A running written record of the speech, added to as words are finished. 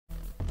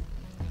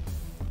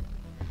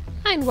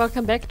And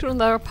welcome back to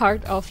another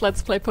part of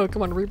Let's Play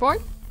Pokémon Reborn.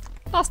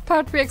 Last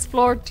part we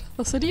explored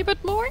the city a bit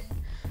more,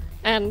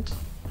 and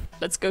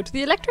let's go to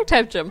the electric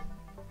type gym.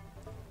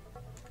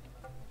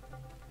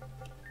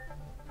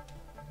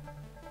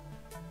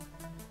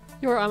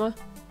 Your armor.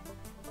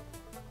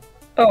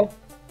 Oh.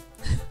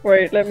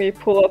 Wait, let me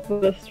pull up the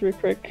list real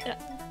quick. Yeah.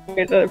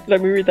 Wait, let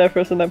me read that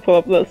first and then pull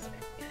up the list.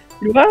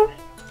 Lua?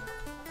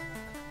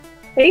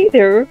 Hey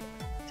there!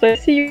 So I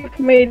see you've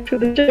made to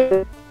the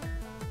gym.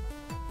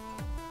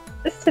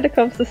 This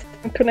telecom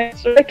system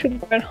connects direct to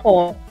the grand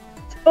hall.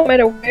 So no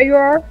matter where you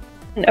are,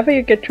 whenever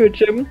you get to a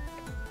gym,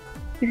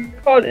 you can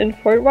call in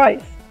for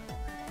advice.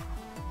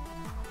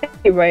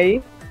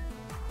 Anyway,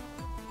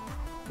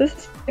 this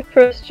is the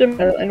first gym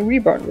battle in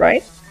Reborn,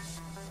 right?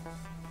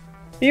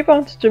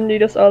 Reborn's gym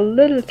leaders are a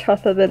little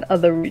tougher than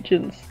other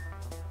regions.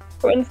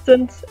 For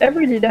instance,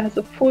 every leader has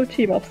a full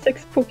team of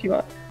 6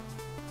 Pokémon.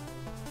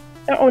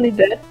 Not only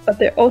that, but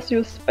they also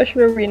use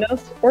special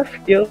arenas or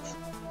fields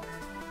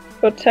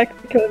for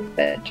tactical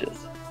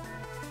advantages.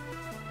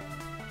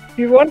 If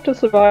you want to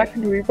survive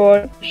in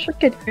Reborn, you should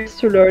get used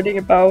to learning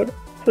about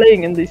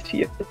playing in these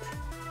fields.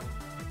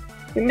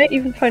 You may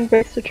even find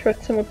ways to turn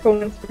some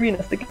opponents'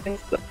 arenas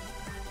against them.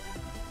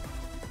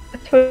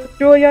 As for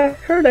Julia,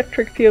 her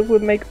electric field will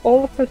make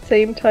all of her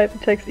same type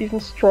attacks even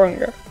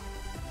stronger.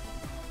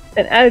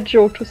 And add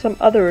Joe to some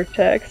other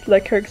attacks,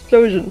 like her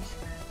explosions.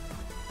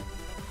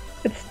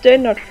 It's still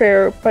not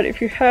fair, but if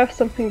you have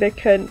something that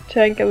can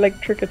tank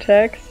electric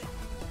attacks,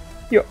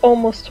 you're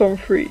almost home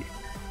free.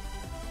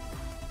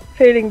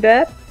 Failing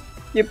that,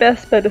 your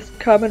best bet is to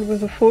come in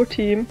with a full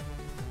team,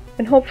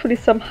 and hopefully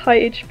some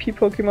high HP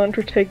Pokémon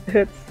to take the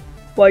hits,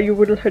 while you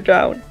whittle her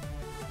down.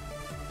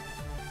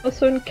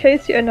 Also, in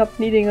case you end up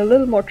needing a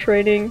little more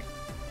training,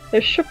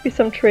 there should be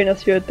some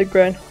trainers here at the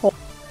Grand Hall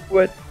who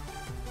would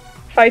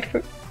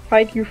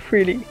fight you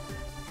freely.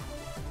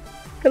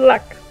 Good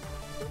luck!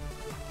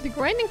 The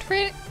grinding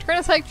trainers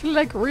are actually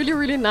like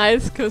really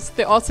nice, because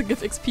they also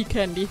give XP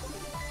candy.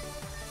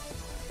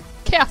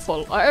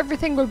 Careful, or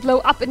everything will blow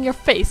up in your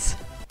face.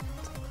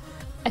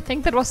 I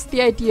think that was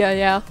the idea,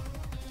 yeah.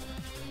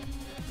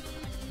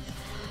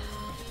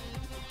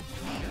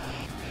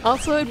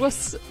 Also, it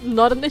was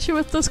not an issue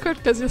with Discord,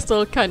 because you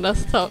still kinda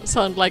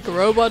sound like a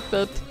robot,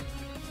 but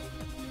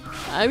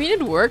I mean,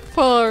 it worked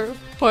for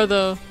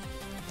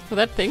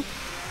that thing.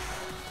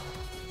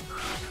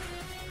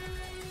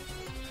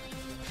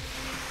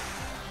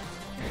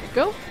 There you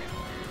go.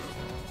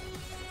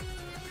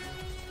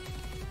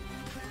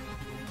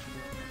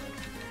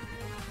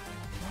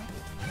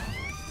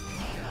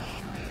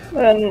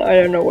 And I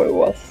don't know what it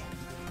was.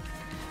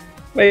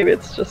 Maybe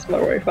it's just my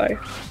Wi-Fi.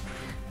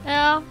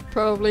 Yeah,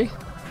 probably.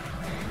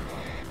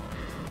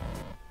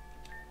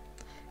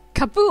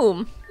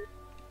 Kaboom!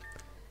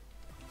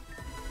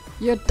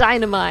 You're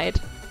dynamite!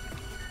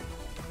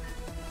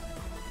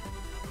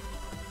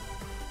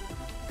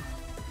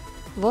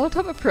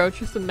 Voltop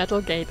approaches the metal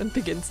gate and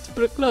begins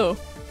to glow.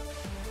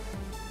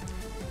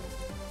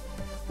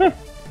 Huh.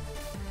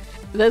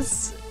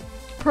 That's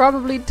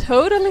probably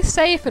totally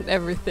safe and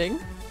everything.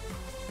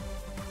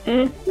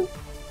 Mm-hmm.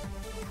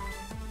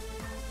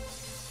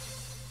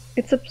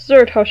 It's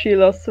absurd how she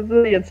allows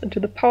civilians into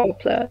the power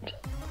plant.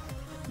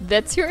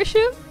 That's your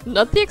issue?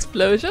 Not the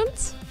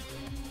explosions?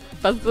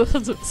 But the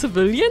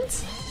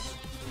civilians?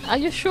 Are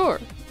you sure?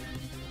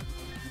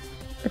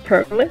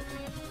 Apparently.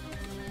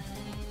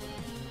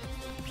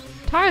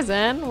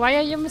 Tarzan, why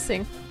are you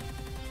missing?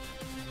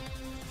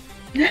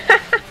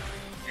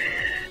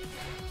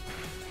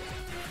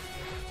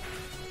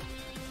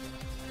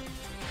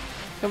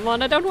 Come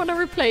on, I don't want to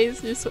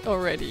replace you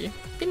already.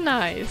 Be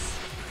nice.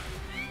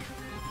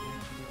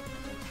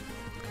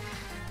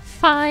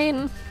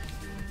 Fine.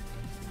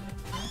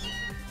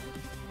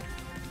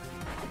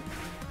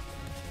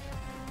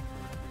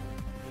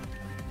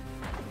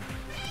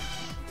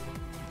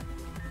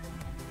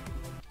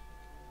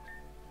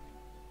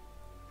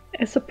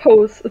 I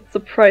suppose it's the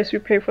price we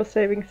pay for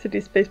saving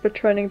city space by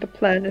turning the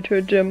plant into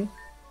a gym.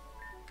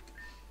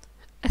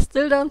 I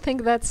still don't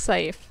think that's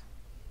safe.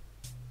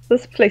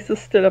 This place is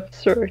still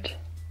absurd.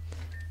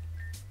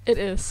 It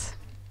is.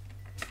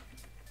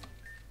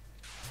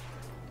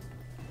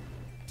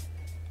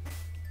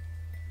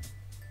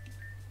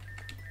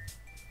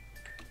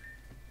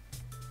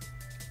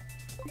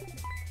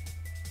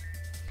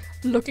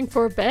 Looking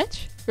for a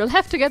badge? You'll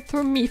have to get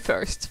through me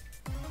first.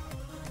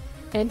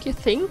 And you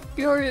think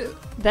you're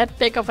that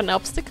big of an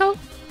obstacle?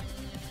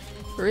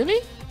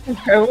 Really?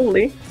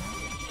 Apparently.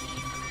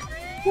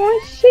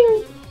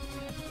 Washing.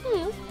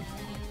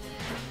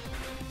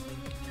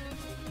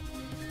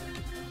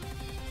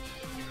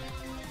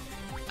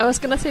 I was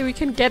gonna say we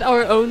can get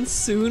our own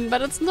soon,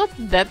 but it's not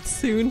that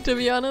soon, to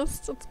be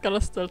honest. It's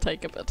gonna still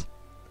take a bit.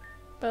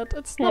 But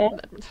it's not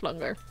that much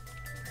longer.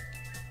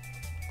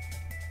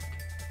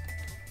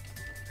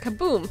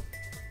 Kaboom!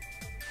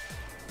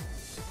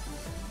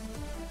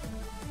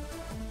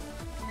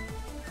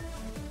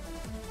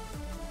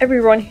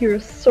 Everyone here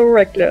is so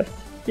reckless.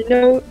 You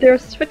know, there are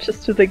switches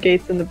to the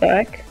gates in the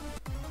back.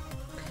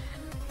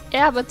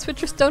 Yeah, but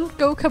switchers don't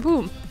go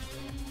kaboom.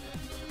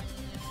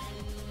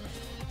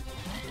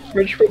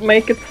 Which would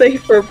make it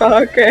safer,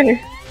 but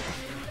okay.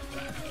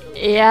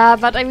 Yeah,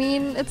 but I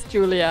mean, it's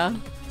Julia,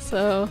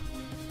 so...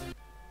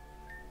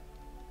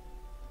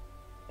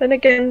 Then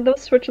again,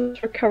 those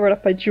switches were covered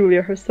up by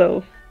Julia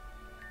herself.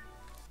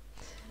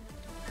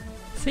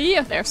 See,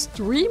 if there's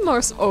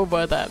streamers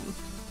over them.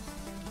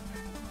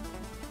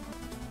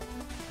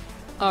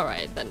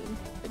 Alright, then.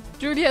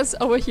 Julia's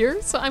over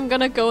here, so I'm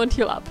gonna go and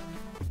heal up.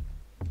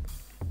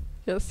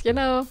 Because, you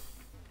know,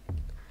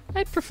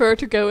 I'd prefer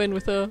to go in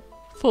with a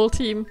full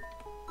team.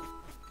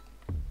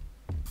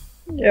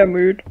 Yeah,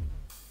 mood.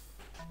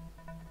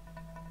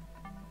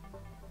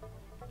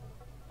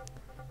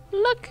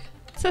 Look!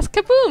 It says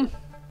kaboom!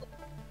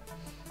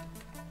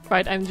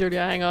 Right, I'm Julia,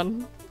 hang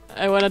on.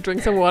 I wanna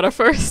drink some water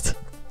first.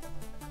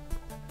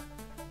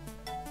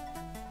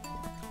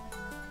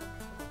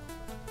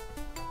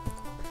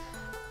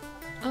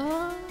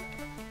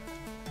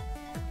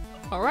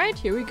 Alright,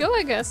 here we go,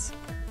 I guess.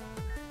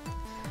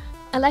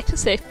 I like to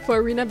save for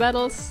arena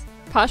battles,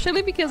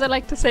 partially because I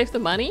like to save the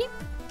money,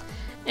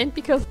 and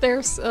because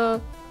there's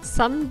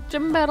some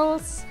gym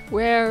battles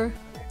where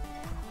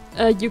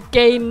you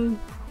gain,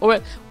 or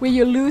where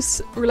you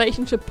lose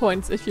relationship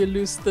points if you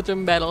lose the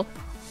gym battle.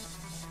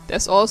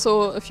 There's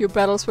also a few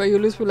battles where you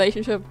lose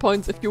relationship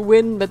points if you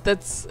win, but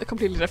that's a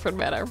completely different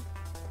matter.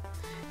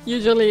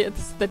 Usually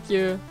it's that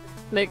you,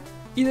 like,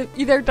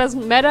 either it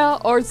doesn't matter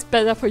or it's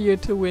better for you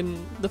to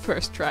win the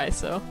first try,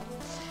 so...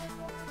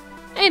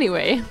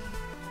 Anyway.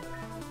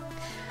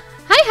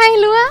 Hi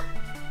Lua!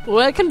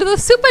 Welcome to the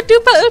super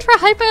duper ultra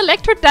hyper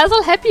electro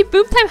dazzle happy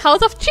boom time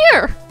house of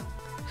cheer!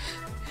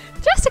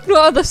 Just ignore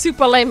all the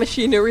super lame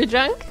machinery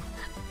junk.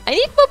 I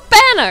need more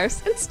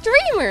banners and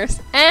streamers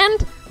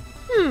and...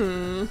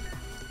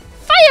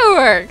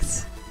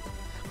 fireworks!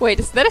 Wait,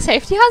 is that a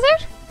safety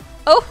hazard?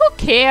 Oh, who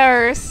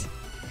cares?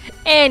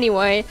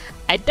 Anyway,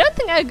 I don't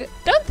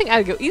think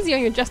I'll go easy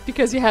on you just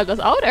because you helped us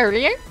out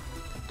earlier.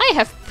 I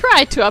have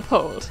pride to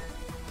uphold.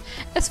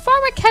 As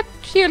former kept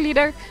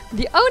cheerleader,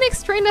 the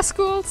Onyx Trainer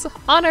School's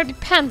honor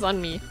depends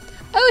on me.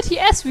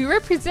 OTS we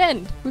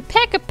represent. We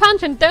pack a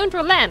punch and don't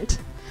relent.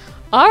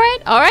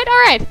 Alright.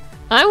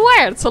 I'm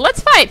wired, so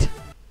let's fight!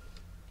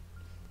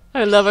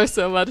 I love her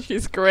so much,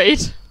 she's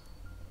great.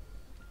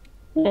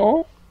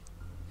 Oh.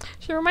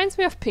 She reminds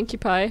me of Pinkie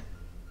Pie.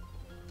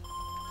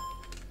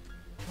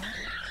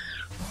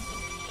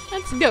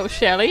 Let's go,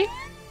 Shelly.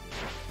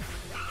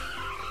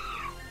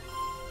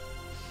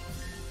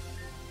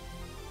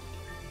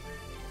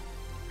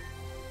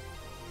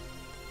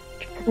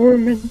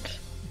 Torment.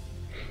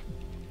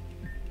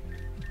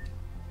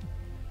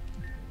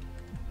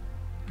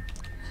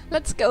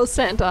 Let's go,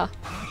 Santa.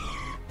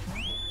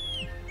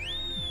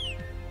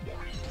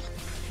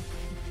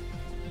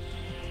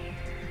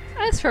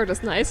 That shirt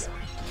is nice.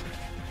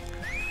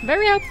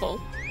 Very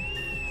helpful.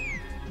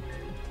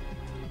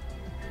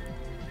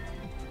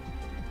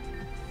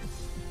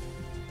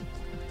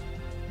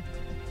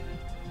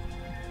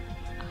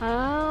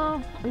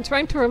 I'm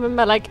trying to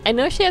remember, like, I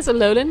know she has a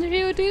Lowland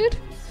Geodude,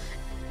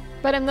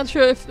 but I'm not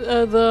sure if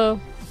the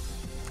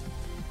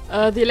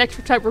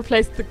electric type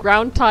replaced the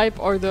ground type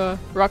or the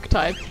rock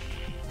type.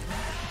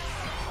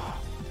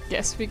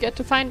 Guess we get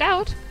to find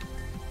out.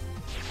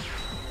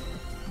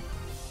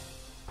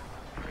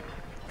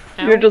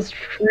 Ow. You're just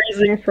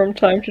freezing from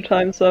time to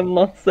time, so I'm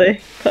not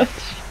saying much.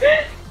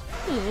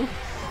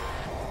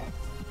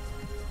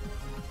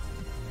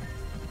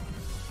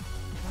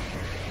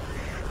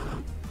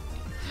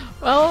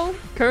 Well,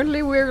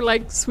 currently we're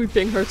like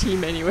sweeping her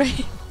team anyway.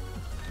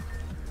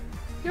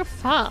 You're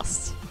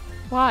fast.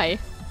 Why?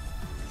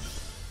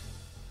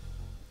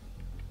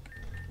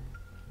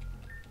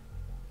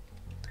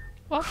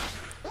 What?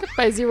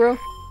 Goodbye, Zero.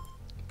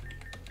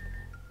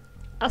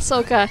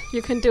 Ahsoka,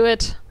 you can do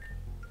it.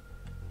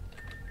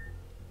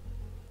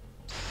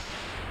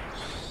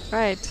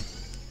 Right.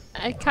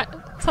 I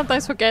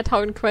sometimes forget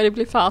how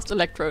incredibly fast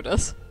Electrode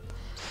is.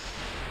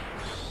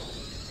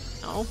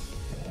 Oh.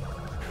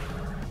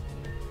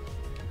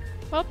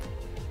 Well,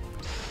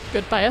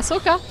 goodbye,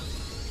 Ahsoka.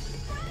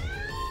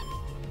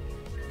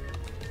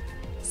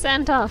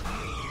 Santa,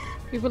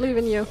 we believe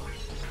in you.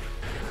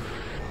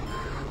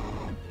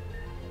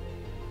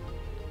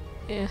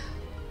 Yeah.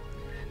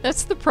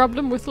 That's the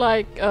problem with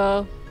like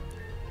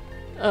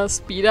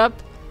speed up.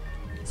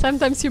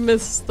 Sometimes you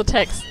miss the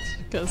text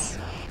because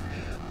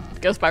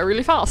it goes by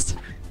really fast.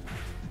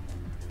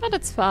 But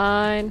it's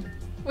fine.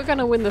 We're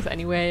gonna win this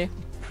anyway.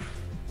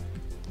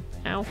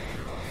 Ow.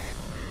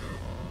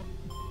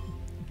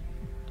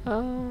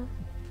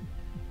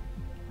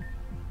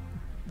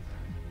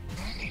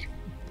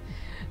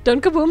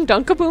 Don't kaboom,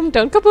 don't kaboom,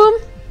 don't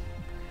kaboom!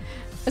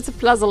 It's a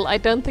puzzle, I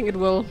don't think it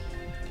will.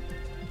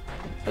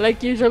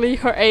 Like usually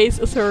her ace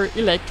is her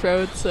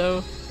Electrode,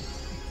 so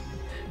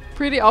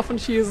pretty often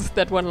she uses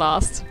that one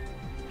last.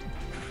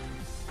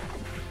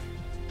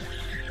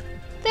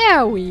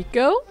 There we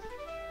go!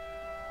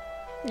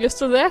 You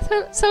still there,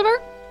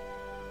 Silver?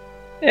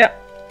 Yeah.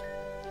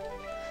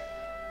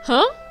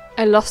 Huh?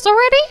 I lost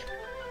already?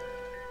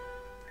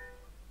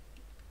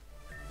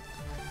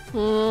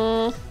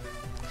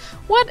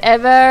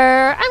 Whatever.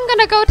 I'm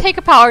gonna go take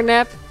a power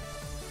nap.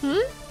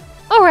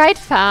 Alright,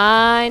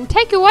 fine.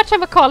 Take your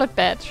whatchamacallit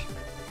badge.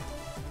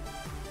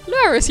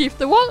 Lua received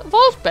the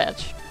Vault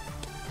badge.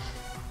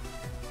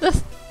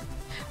 The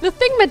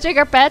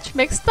thingamajigger badge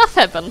makes stuff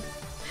happen.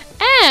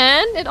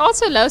 And it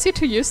also allows you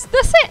to use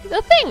the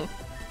thing.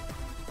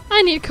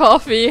 I need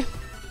coffee.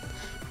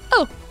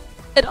 Oh,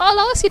 it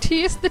allows you to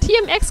use the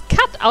TMX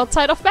cut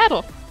outside of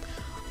battle.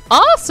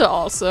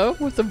 Also,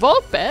 with the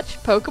Vault badge,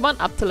 Pokemon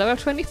up to level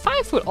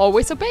 25 will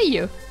always obey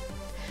you.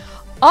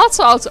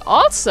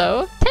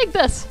 Also, take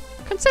this.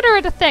 Consider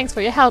it a thanks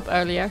for your help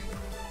earlier.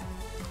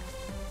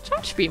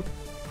 Charge Beam.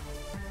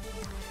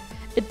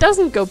 It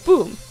doesn't go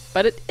boom,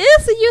 but it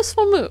is a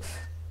useful move.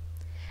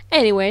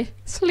 Anyway,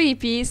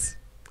 sleepies.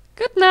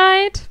 Good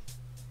night.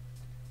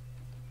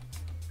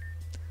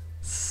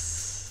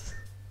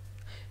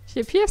 She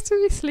appears to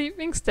be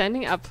sleeping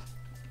standing up.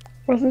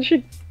 Wasn't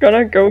she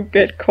gonna go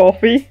get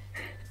coffee?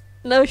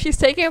 No, she's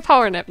taking a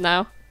power nap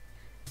now.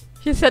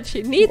 She said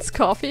she needs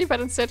coffee,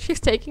 but instead she's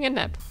taking a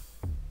nap.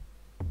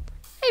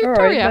 Hey,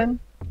 Victoria. Alright,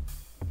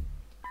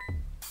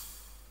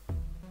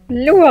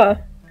 then.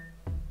 Lua!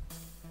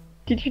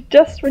 Did you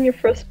just win your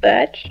first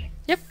badge?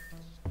 Yep.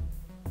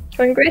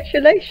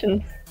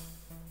 Congratulations!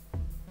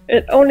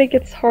 It only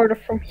gets harder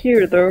from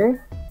here, though.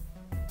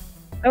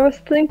 I was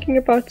thinking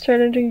about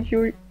challenging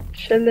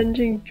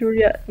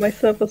Julia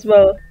myself as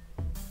well,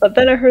 but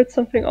then I heard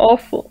something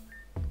awful.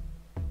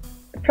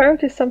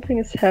 Apparently something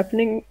is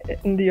happening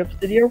in the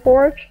Obsidian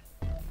Ward.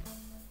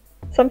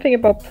 Something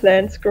about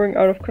plants growing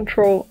out of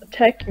control,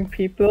 attacking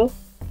people,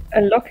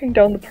 and locking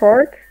down the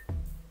park.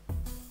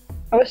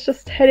 I was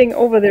just heading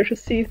over there to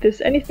see if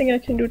there's anything I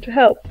can do to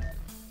help.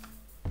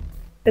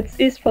 It's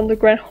east from the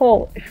Grand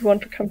Hall, if you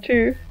want to come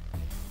too.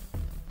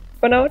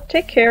 For now,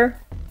 take care.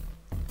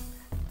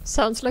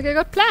 Sounds like a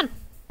good plan.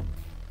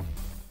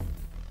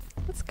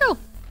 Let's go.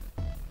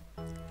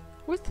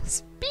 With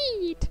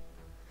speed.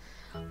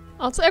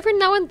 Also, every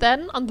now and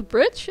then on the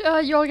bridge,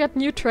 you'll get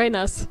new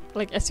trainers,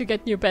 like as you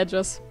get new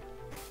badges.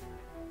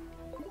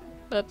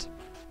 But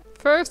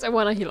first, I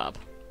wanna heal up.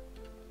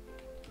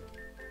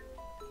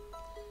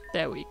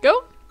 There we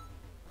go.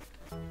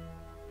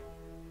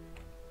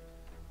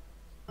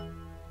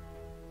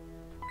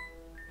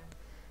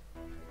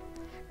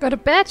 Got a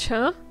badge,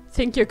 huh?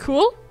 Think you're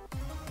cool?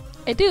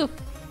 I do.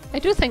 I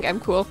do think I'm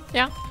cool,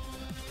 yeah.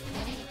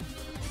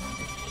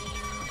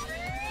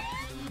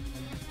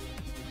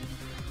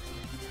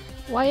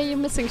 Why are you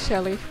missing,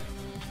 Shelly?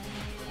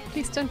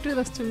 Please don't do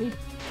this to me.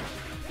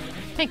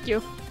 Thank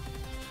you.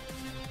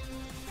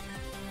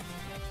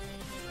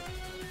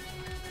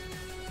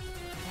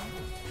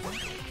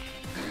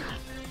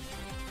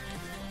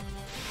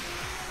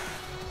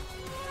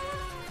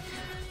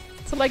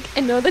 So like, I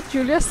know that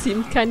Julia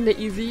seemed kinda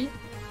easy,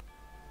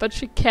 but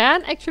she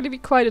can actually be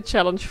quite a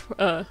challenge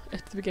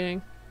at the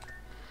beginning.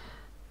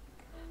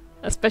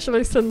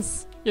 Especially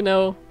since, you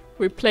know,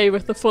 we play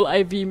with the full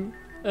IV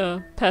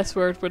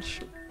password,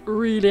 which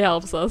really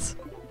helps us.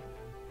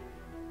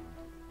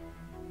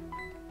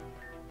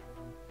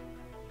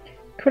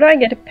 Could I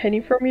get a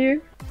penny from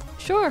you?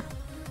 Sure.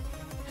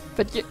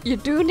 But you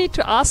do need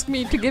to ask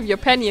me to give you a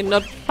penny and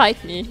not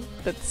fight me.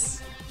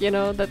 That's, you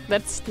know,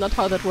 that's not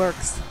how that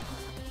works.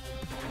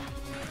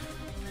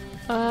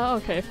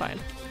 Okay, fine.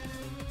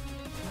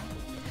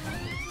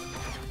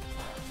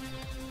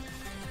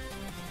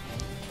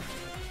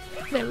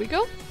 There we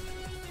go.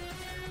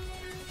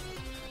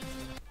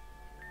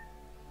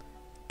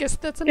 Guess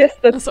that's a no.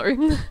 Sorry.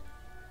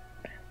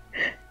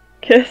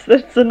 Guess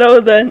that's a no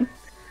then.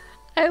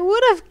 I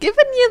would have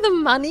given you the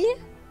money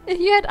if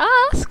you had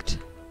asked.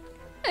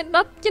 And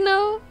not, you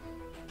know,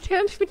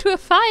 challenged me to a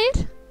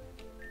fight.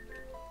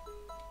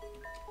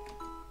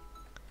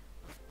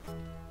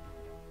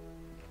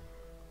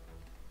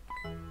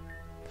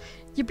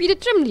 You beat a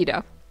gym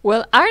leader.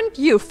 Well, aren't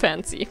you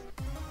fancy?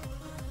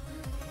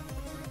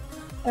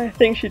 I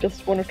think she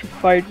just wanted to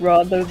fight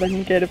rather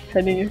than get a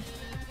penny.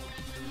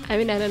 I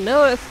mean, I don't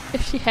know,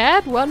 if she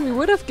had one, we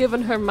would have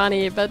given her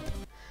money, but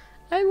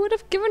I would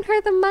have given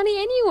her the money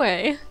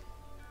anyway.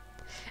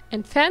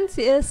 And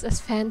fancy is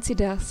as fancy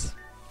does.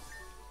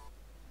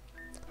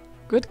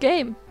 Good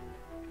game.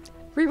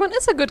 Reborn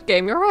is a good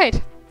game, you're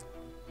right.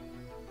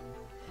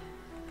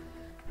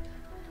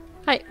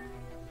 Hi.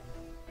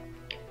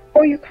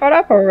 Oh, you caught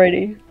up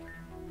already?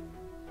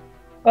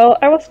 Well,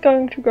 I was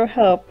going to go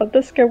help, but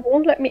this guy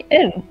won't let me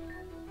in.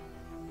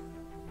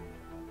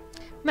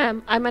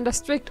 Ma'am, I'm under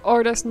strict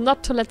orders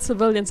not to let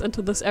civilians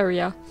into this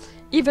area,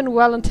 even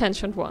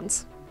well-intentioned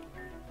ones.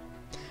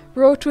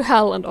 Road to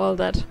hell and all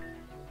that.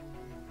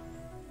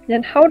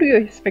 Then how do you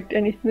expect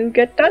anything to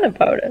get done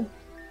about it?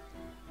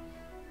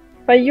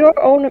 By your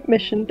own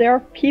admission, there are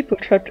people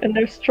trapped and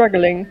they're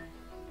struggling.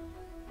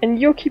 And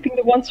you're keeping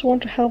the ones who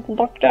want to help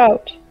locked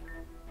out.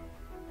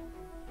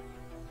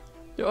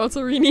 You're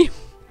also Rini.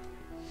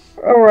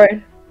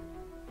 Alright.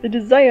 The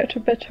desire to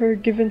better a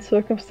given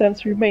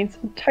circumstance remains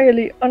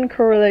entirely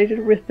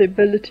uncorrelated with the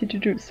ability to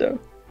do so.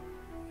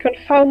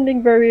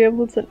 Confounding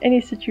variables in any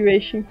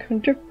situation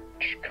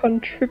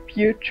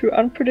contribute to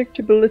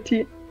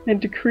unpredictability and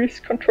decrease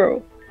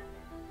control.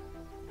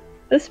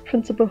 This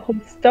principle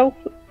holds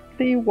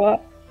doubly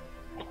well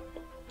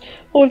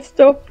for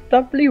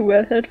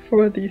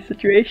the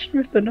situation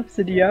within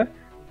Obsidia,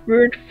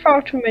 wherein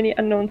far too many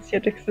unknowns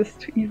yet exist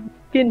to even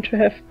begin to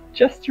have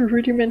just a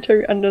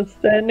rudimentary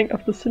understanding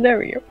of the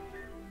scenario.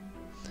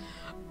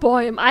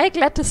 Boy, am I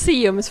glad to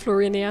see you, Miss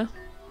Florinia.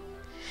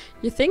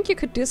 You think you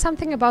could do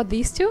something about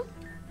these two?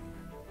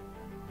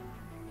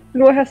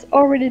 Lua has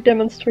already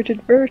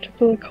demonstrated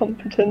veritable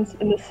competence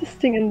in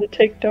assisting in the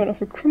takedown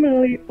of a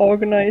criminally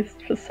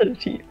organized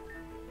facility.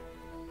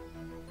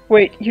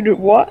 Wait, you did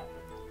what?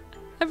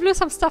 I blew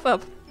some stuff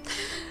up.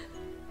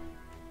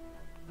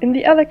 In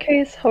the other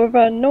case,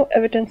 however, no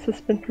evidence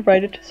has been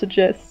provided to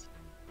suggest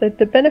that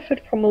the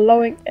benefit from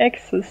allowing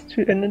access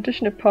to an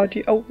additional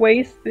party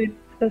outweighs the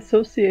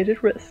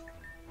associated risk.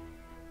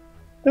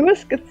 The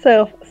risk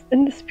itself is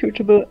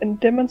indisputable in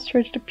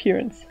demonstrated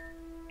appearance,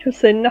 to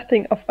say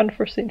nothing of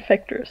unforeseen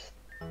factors.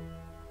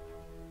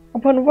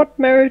 Upon what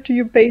merit do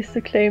you base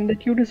the claim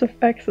that you deserve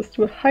access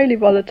to a highly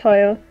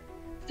volatile,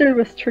 still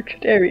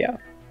restricted area?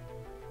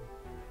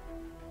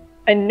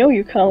 I know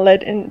you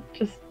can't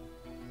just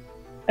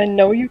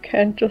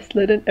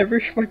let in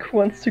every schmuck who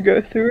wants to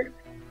go through,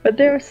 but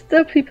there are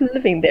still people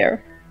living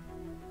there.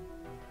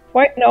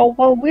 Right now,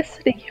 while we're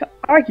sitting here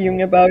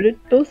arguing about it,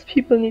 those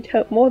people need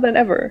help more than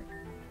ever.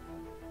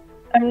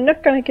 I'm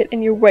not gonna get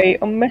in your way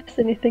or mess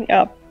anything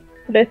up,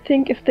 but I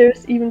think if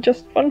there's even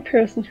just one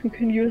person who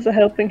can use a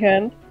helping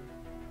hand,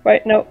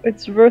 right now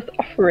it's worth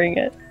offering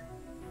it.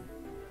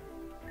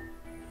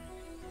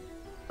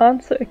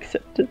 Answer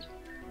accepted.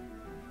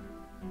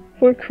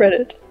 Full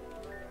credit.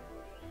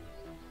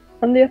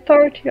 On the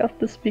authority of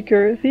the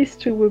speaker, these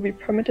two will be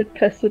permitted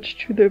passage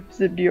to the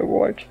Obsidia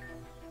Ward.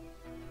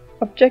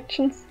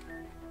 Objections?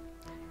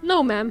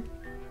 No, ma'am.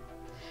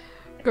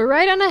 Go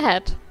right on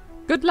ahead.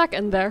 Good luck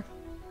in there.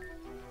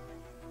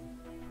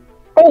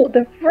 Oh,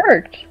 that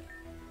worked!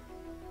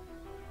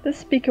 This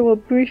speaker will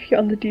brief you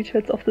on the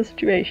details of the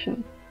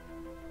situation,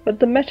 but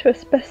the matter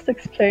is best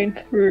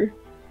explained through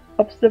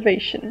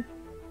observation.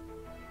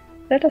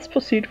 Let us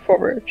proceed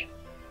forward.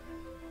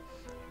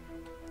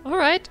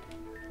 Alright.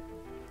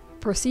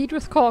 Proceed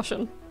with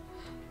caution.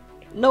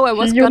 No, I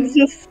was She gonna...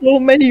 uses so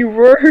many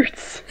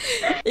words!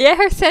 Yeah,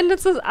 her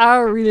sentences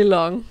are really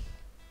long.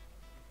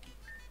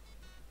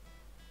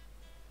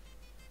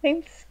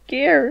 I'm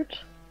scared.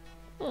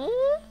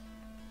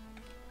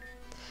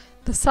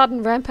 The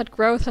sudden rampant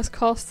growth has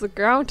caused the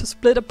ground to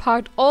split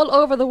apart all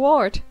over the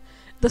ward.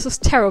 This is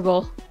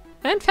terrible.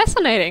 And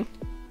fascinating.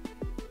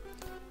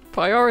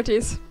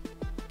 Priorities.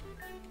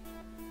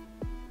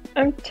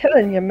 I'm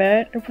telling you,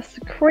 man, it was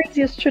the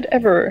craziest shit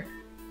ever.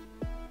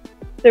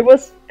 There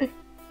was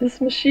this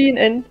machine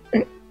and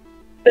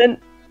then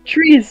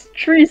trees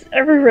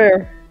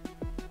everywhere.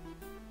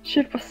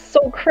 Shit was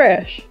so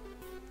crash.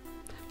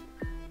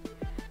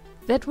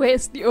 That way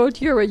is the old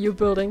Euro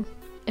building.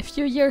 A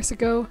few years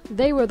ago,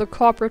 they were the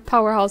corporate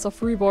powerhouse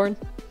of Reborn.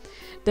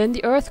 Then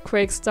the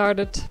earthquake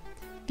started.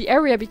 The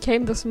area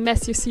became this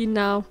mess you see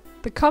now.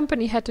 The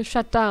company had to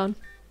shut down.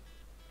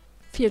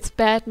 Feels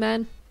bad,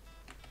 man.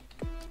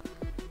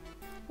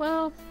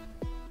 Well...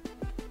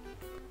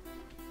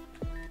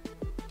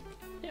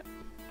 Yep.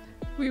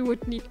 We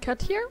would need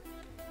cut here.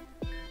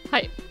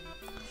 Hi.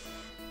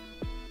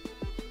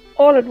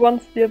 All at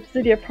once, the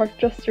Obsidia Park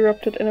just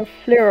erupted in a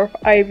flare of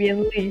ivy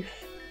and leaves.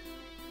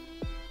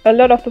 A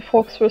lot of the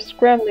folks were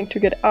scrambling to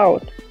get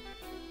out.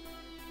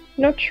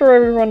 Not sure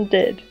everyone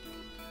did.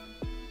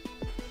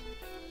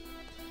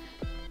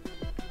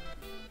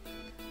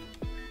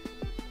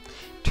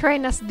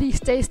 Trainers these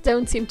days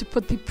don't seem to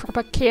put the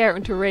proper care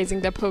into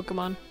raising their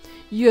Pokémon.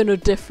 You're no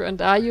different,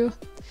 are you?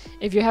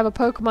 If you have a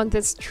Pokémon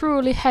that's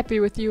truly happy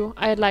with you,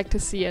 I'd like to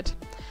see it.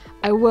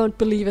 I won't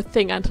believe a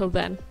thing until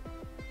then.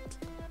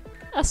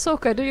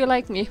 Ahsoka, do you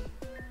like me?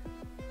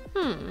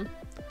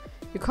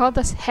 You call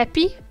this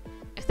happy?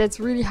 If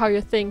that's really how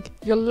you think,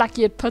 you're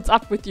lucky it puts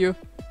up with you.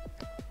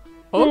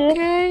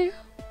 Okay.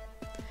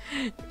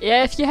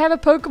 Yeah, if you have a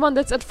Pokemon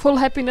that's at full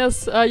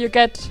happiness, you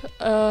get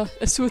a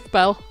Sooth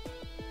Bell.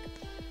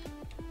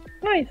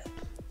 Nice.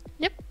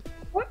 Yep.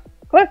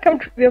 Welcome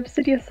to the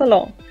Obsidia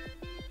Salon.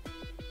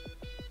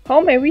 How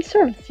may we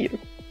service you?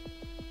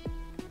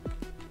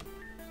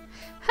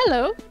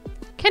 Hello.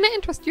 Can I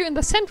interest you in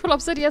the Central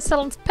Obsidia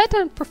Salon's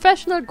patent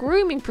professional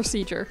grooming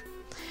procedure?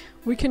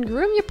 We can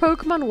groom your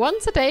Pokemon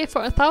once a day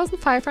for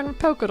 1,500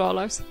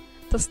 Pokédollars.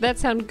 Does that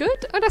sound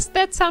good or does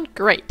that sound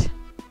great?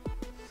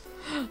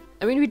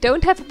 I mean, we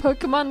don't have a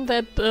Pokemon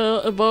that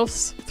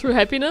evolves through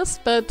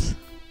happiness, but...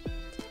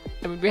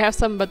 I mean, we have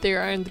some, but they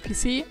are in the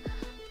PC.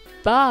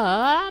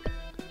 But...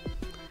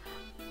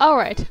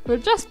 Alright, will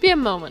just be a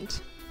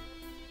moment.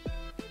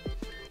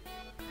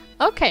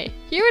 Okay,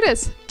 here it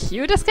is.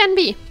 Cute as can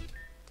be.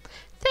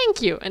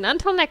 Thank you, and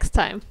until next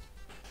time.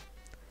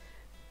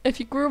 If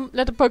you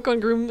let a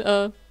Pokemon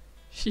groom,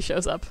 she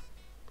shows up.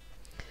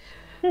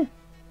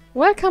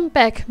 Welcome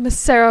back, Miss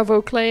Sarah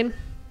Vauclain.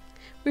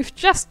 We've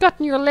just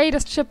gotten your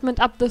latest shipment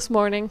up this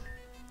morning.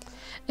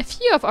 A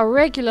few of our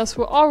regulars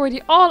were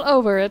already all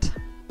over it.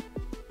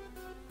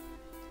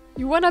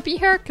 You wanna be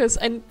here? Cause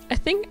I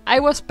think I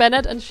was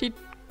Bennett and she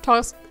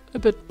talks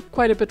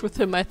quite a bit with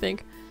him, I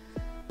think.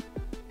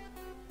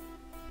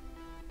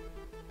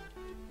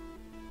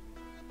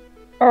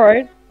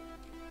 Alright.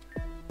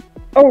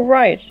 Oh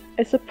right,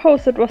 I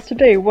suppose it was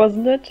today,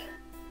 wasn't it?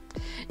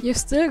 You've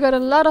still got a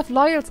lot of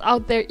loyals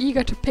out there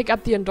eager to pick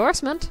up the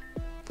endorsement.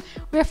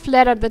 We're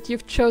flattered that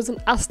you've chosen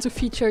us to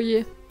feature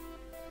you.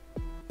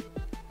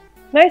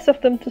 Nice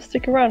of them to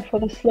stick around for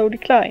the slow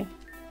decline.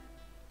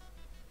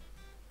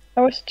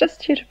 I was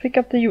just here to pick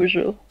up the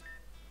usual.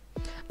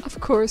 Of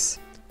course,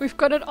 we've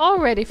got it all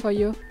ready for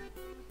you.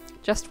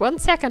 Just 1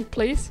 second,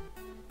 please.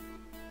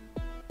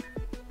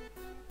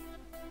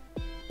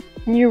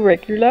 New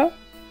regular?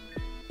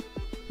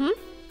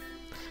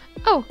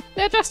 Oh,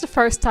 they're just a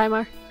first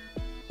timer.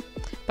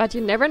 But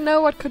you never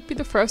know what could be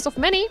the first of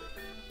many.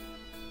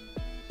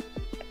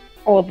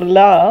 Or the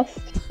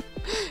last.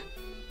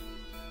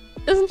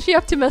 Isn't she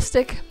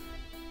optimistic?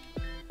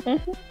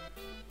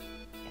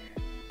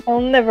 I'll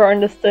never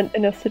understand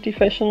inner city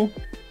fashion.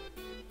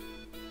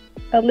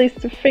 At least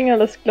the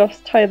fingerless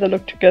gloves tie the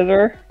look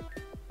together.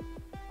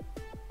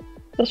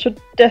 This should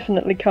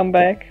definitely come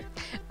back.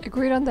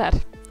 Agreed on that.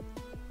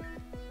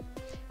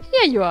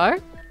 Here you are.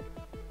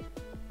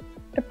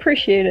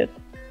 Appreciate it.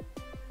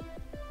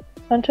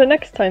 Until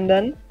next time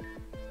then.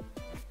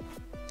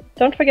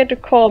 Don't forget to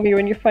call me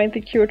when you find the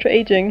cure to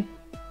aging.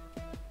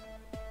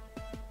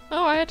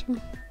 Alright.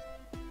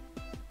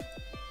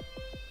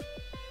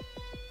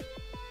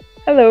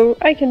 Hello,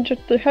 I can judge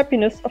the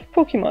happiness of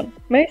Pokémon.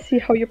 May I see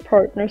how your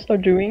partners are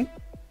doing?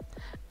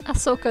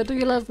 Ahsoka, do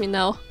you love me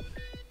now?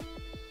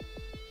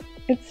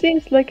 It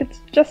seems like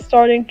it's just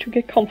starting to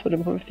get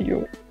comfortable with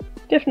you.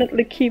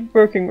 Definitely keep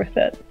working with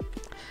that.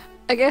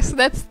 I guess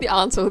that's the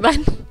answer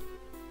then.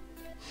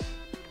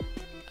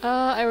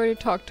 I already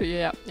talked to you,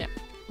 yeah,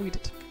 we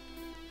did.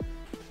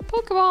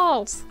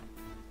 Pokeballs!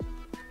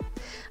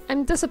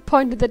 I'm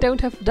disappointed they don't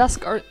have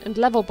Dusk and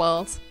Level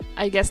Balls.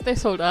 I guess they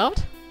sold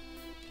out.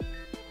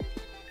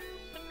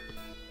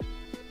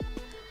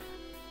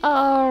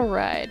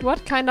 Alright,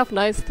 what kind of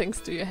nice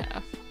things do you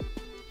have?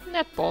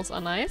 Netballs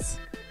are nice.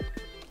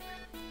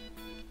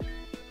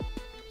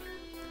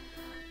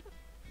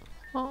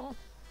 Oh.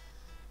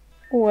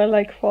 Oh, I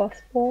like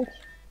fastballs.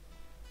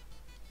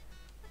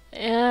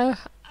 Yeah,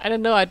 I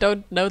don't know, I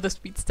don't know the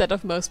speed stat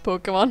of most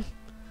Pokemon.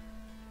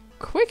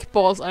 Quick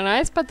balls are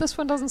nice, but this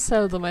one doesn't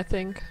sell them, I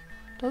think.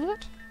 Does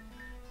it?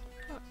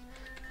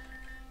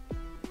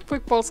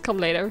 Quick balls come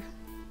later.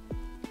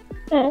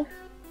 Oh.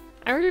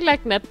 I really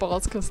like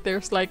netballs because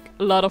there's like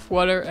a lot of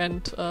water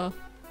and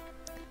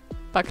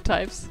bug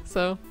types,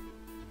 so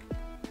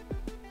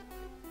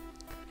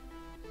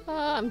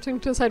I'm trying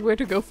to decide where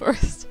to go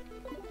first.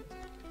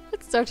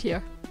 Let's start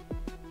here.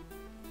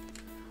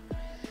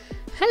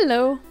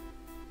 Hello!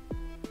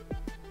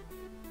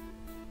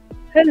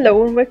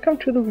 Hello and welcome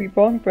to the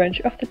Reborn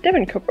branch of the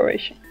Devon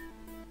Corporation.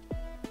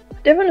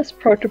 Devon is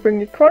proud to bring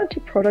you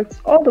quality products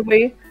all the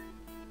way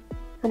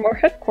from our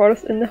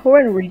headquarters in the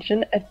Hoenn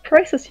region at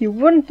prices you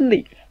wouldn't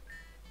believe.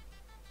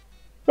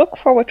 Look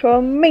forward to our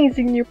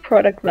amazing new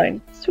product line,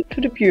 soon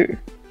to debut.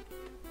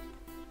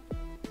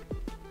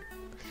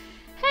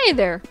 Hey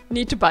there!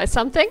 Need to buy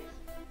something?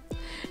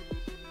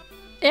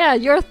 Yeah,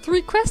 you're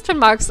 3 question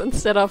marks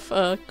instead of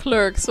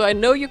clerk, so I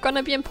know you're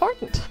gonna be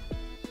important.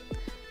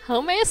 How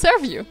may I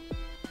serve you?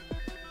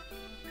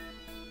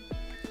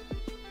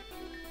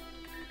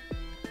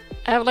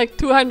 I have like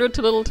 200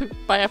 too little to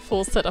buy a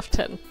full set of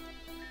 10.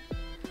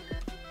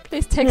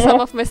 Please take some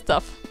of my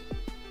stuff.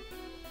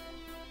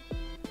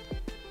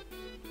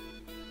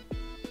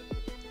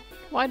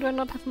 Why do I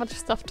not have much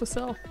stuff to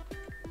sell?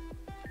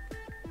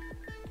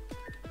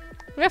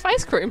 We have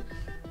ice cream.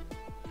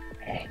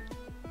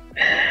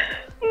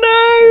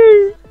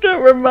 No!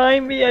 Don't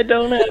remind me, I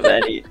don't have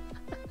any.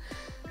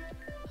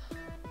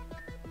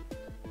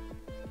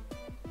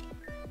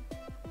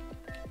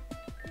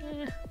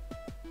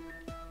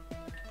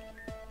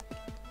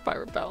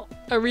 Fire Bell.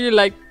 I really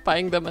like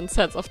buying them in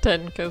sets of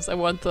 10 because I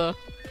want the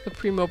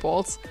Primo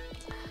balls.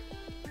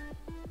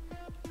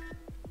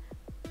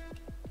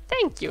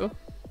 Thank you.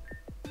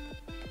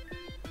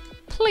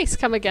 Please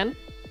come again.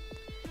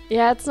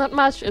 Yeah, it's not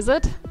much, is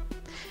it?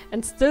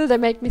 And still they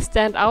make me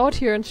stand out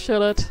here and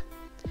chill it.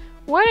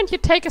 Why don't you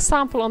take a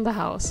sample on the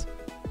house?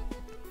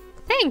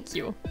 Thank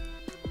you.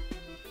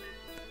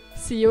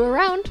 See you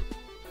around.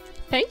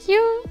 Thank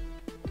you.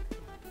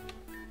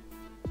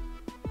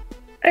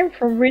 I'm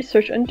from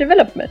Research and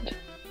Development.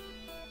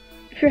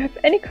 If you have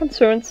any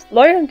concerns,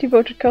 loyal and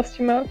devoted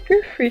customer,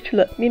 feel free to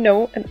let me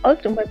know and I'll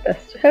do my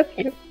best to help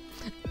you.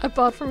 I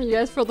bought from you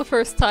guys for the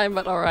first time,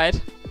 but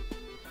alright.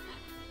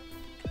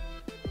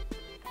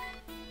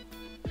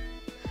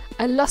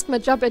 I lost my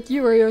job at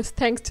Urios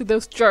thanks to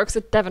those jerks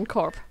at Devon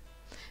Corp.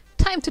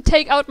 Time to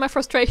take out my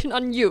frustration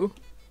on you.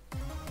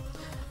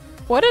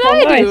 What did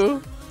I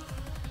do?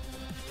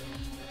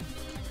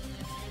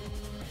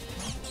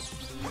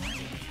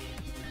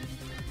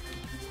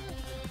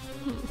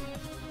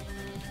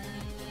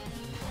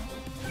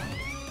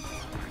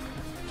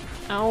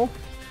 Ow.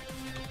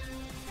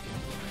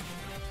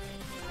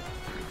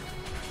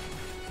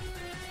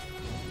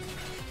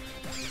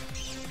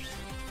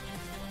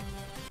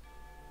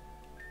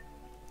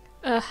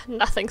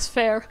 Nothing's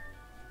fair.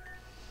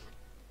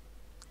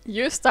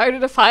 You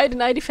started a fight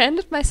and I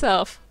defended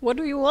myself. What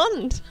do you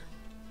want?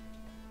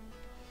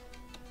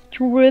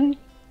 To win.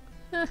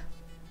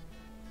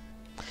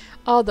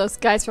 All those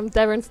guys from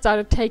Devon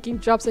started taking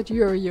jobs at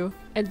Yuryu,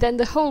 and then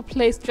the whole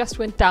place just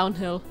went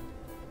downhill.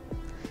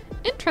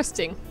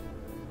 Interesting.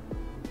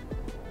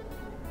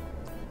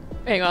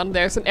 Hang on,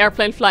 there's an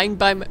airplane flying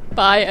by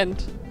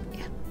and...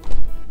 yeah.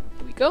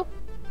 Here we go.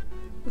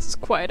 This is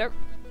quieter.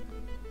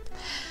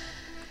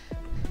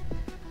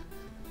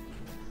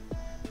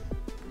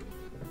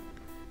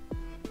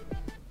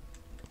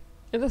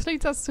 And this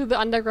leads us to the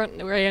underground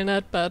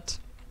railnet, but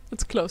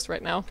it's closed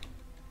right now.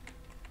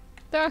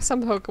 There are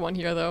some Pokémon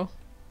here, though.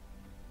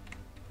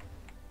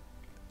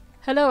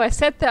 Hello, I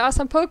said there are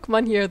some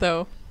Pokémon here,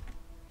 though.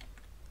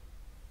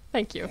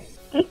 Thank you.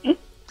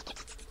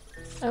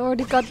 I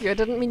already got you, I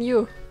didn't mean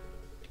you.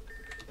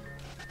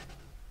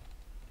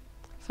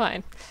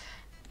 Fine.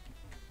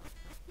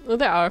 Well,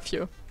 there are a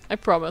few. I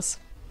promise.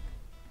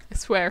 I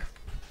swear.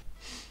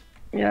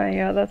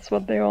 Yeah, that's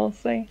what they all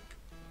say.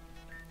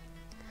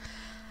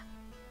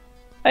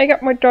 I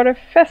got my daughter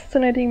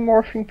fascinating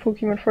morphing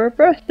Pokémon for her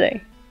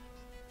birthday.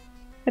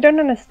 I don't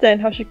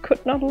understand how she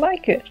could not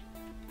like it.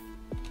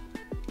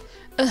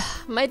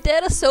 Ugh, my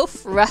dad is so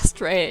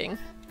frustrating.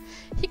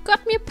 He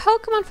got me a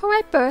Pokémon for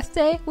my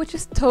birthday, which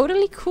is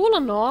totally cool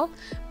and all,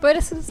 but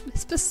is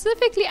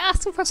specifically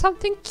asking for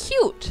something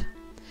cute.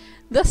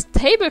 This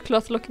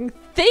tablecloth looking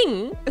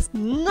thing is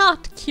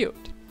not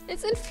cute.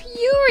 It's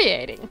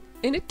infuriating,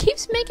 and it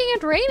keeps making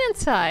it rain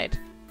inside.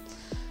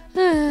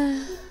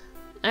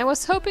 I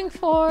was hoping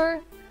for,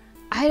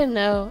 I don't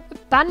know, a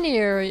bunny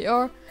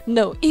or,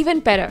 no, even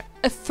better,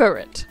 a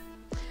ferret.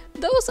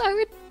 Those are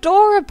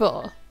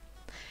adorable.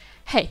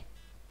 Hey,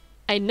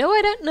 I know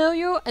I don't know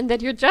you and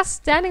that you're just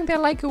standing there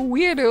like a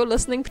weirdo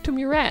listening to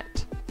me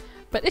rant.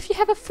 But if you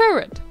have a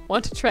ferret,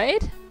 want to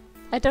trade?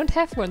 I don't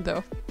have one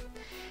though.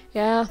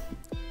 Yeah,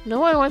 no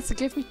one wants to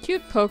give me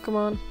cute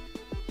Pokémon.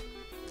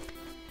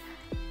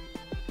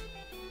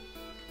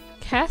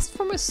 Cast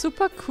from is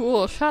super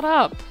cool, shut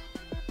up.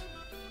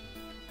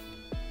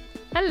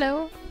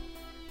 Hello.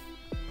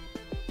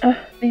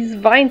 These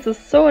vines are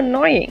so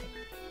annoying.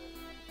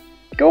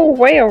 Go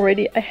away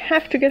already, I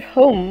have to get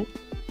home.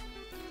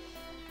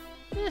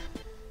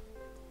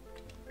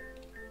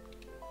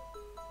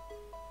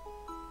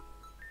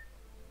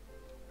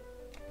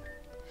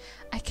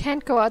 I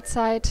can't go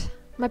outside.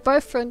 My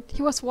boyfriend,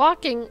 he was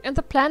walking and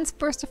the plants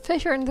burst a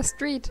fissure in the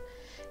street.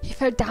 He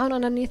fell down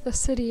underneath the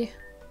city.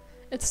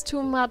 It's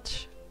too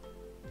much.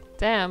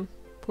 Damn,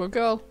 poor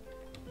girl.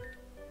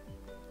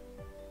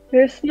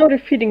 There's no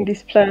defeating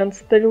these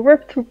plants. They'll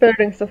rip through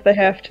buildings if they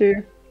have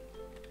to.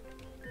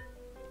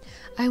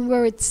 I'm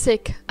worried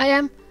sick. I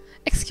am...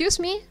 Excuse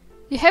me?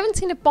 You haven't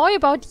seen a boy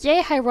about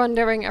Yehai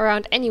wandering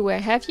around anywhere,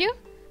 have you?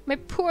 My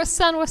poor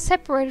son was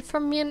separated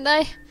from me and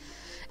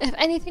if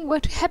anything were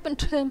to happen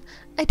to him,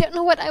 I don't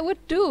know what I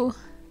would do.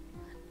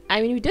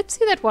 I mean, we did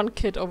see that one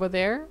kid over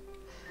there.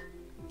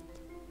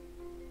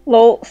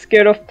 Lol,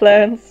 scared of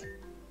plants.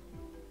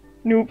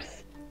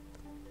 Noobs.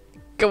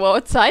 Go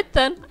outside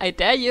then, I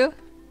dare you.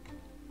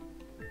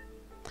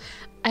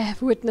 I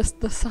have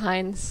witnessed the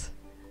signs.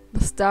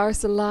 The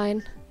stars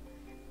align.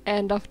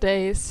 End of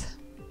days.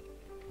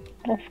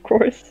 Of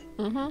course.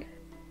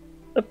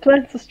 The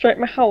plants destroyed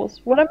my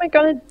house. What am I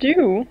gonna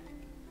do?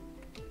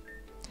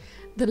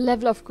 The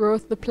level of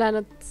growth the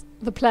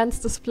plants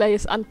display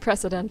is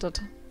unprecedented.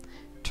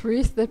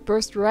 Trees that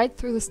burst right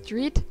through the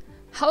street?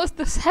 How is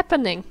this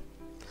happening?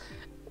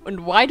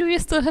 And why do you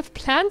still have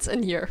plants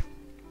in here?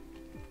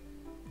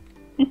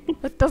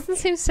 That doesn't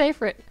seem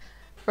safe, right?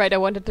 Right, I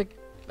wanted to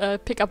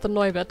pick up the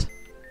Neubet.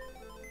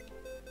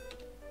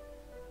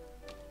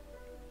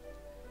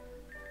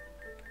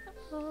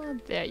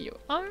 There you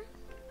are.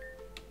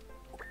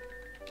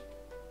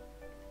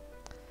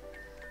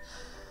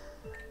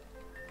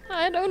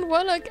 I don't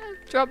wanna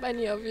drop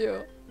any of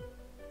you.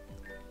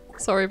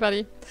 Sorry,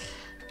 buddy.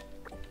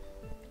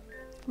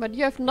 But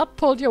you have not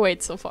pulled your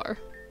weight so far.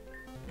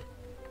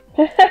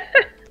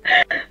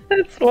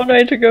 That's one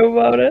way to go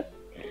about it.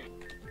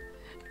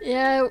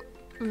 Yeah,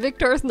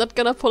 Victor is not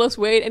gonna pull his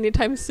weight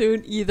anytime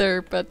soon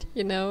either, but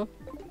you know.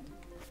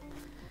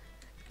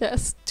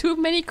 There's too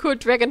many cool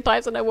dragon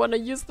types and I wanna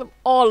use them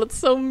all, it's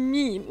so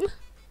mean.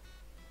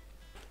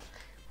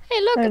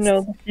 Hey look, I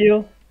know the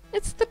feel.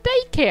 It's the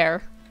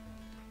daycare.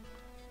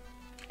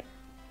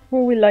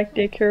 Oh, we like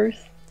daycares.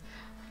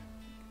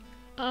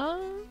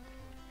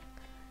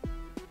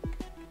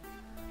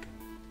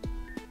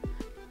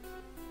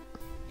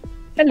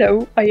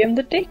 Hello, I am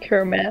the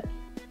daycare man.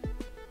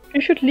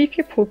 You should leave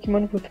your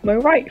Pokémon with my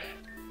wife.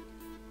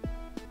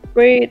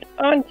 Wait,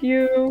 aren't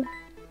you?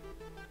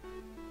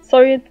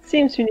 Sorry, it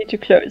seems we need to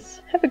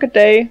close. Have a good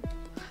day.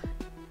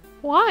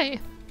 Why?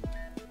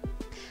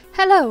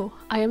 Hello,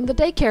 I am the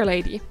daycare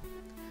lady.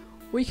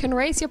 We can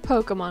raise your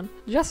Pokémon.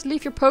 Just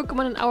leave your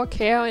Pokémon in our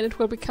care and it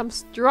will become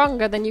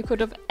stronger than you could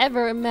have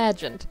ever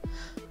imagined.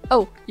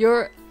 Oh,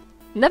 you're...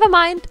 Never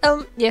mind.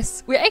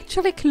 Yes, we're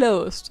actually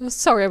closed.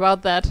 Sorry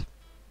about that.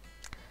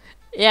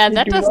 Yeah,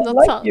 that does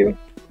not sound...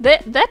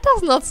 That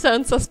does not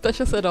sound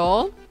suspicious at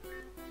all.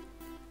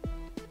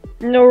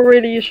 No,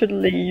 really, you should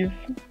leave.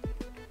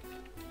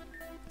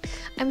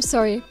 I'm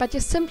sorry, but you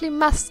simply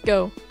must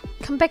go.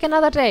 Come back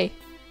another day.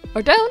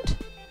 Or don't.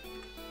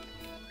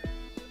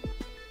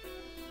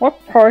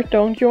 What part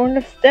don't you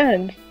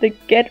understand? The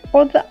get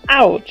or the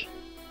out?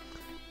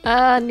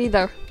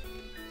 Neither.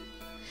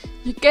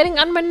 You're getting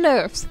on my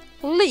nerves.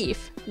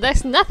 Leave.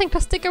 There's nothing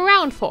to stick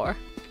around for.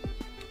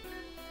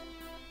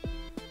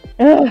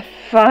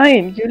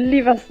 Fine. You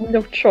leave us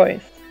no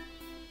choice.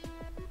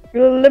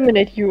 We'll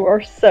eliminate you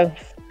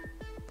ourselves.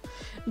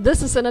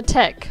 This is an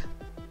attack.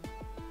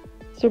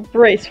 So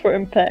brace for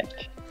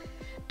impact.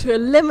 To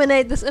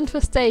eliminate this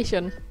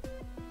infestation.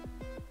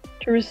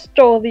 To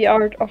restore the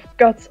art of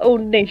God's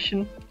own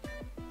nation.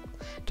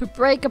 To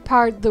break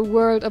apart the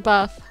world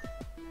above.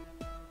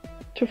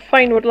 To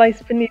find what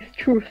lies beneath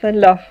truth and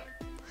love.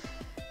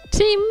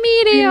 Team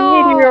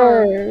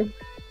Meteor!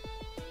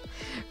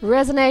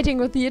 Resonating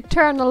with the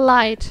eternal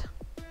light.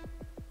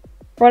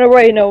 Run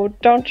away now,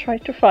 don't try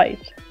to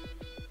fight.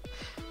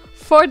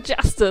 For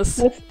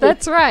justice!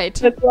 That's right!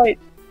 That's right.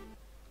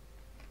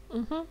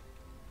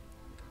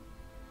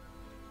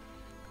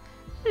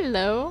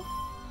 Hello.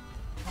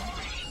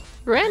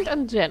 Brand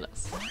and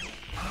Janice.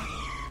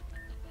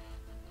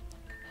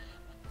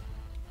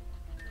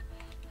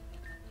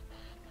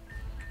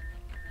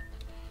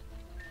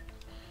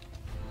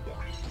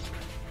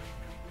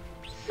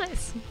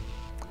 Nice.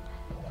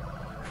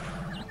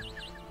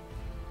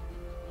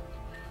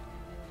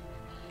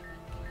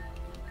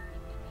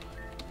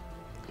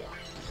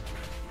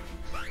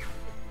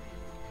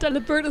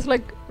 Delibird is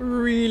like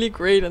really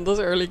great in this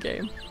early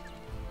game.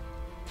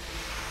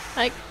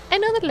 Like, I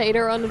know that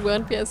later on it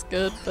won't be as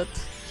good, but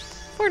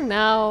for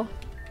now...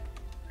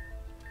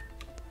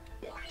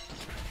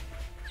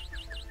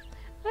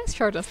 Nice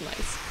shard is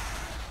nice.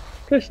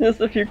 Question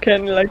is if you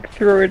can like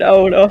throw it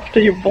out after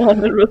you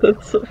bonded with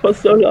it for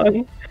so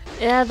long.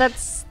 Yeah,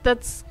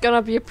 that's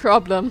gonna be a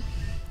problem.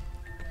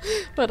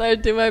 But I'll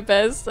do my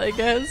best, I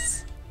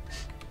guess.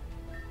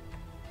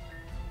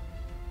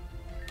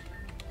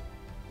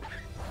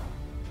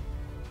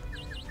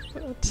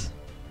 But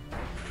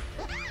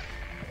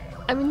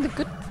I mean, the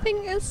good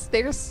thing is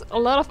there's a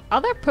lot of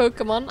other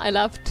Pokemon I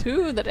love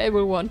too that I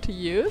will want to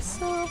use,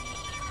 so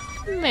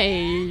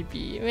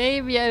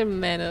maybe I'll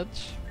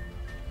manage.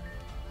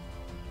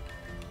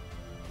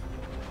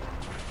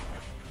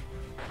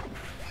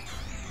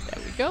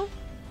 There we go.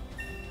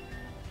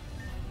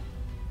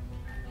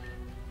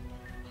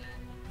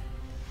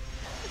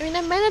 I mean,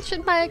 I managed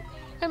in my...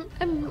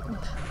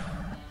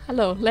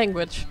 Hello,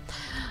 language.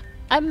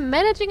 I'm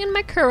managing in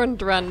my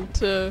current run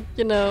to,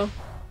 you know,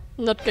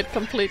 not get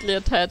completely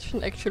attached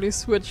and actually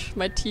switch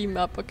my team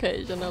up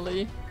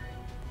occasionally.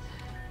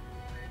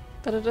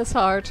 But it is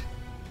hard.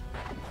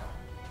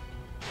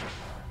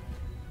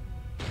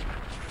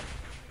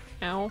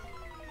 Ow.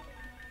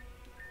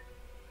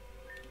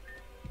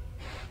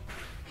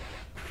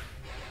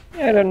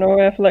 I don't know,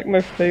 I have like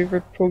my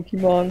favorite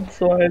Pokemon,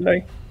 so I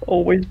like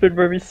always been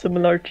very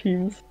similar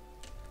teams.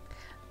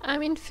 I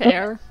mean,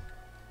 fair.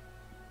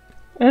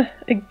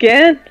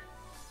 Again?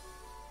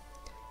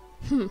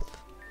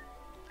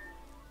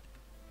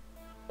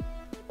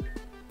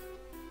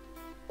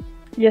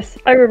 Yes,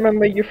 I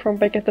remember you from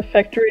back at the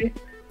factory.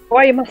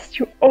 Why must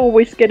you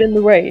always get in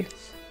the way?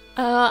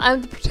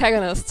 I'm the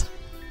protagonist.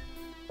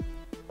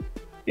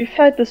 We've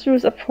had this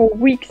rules up for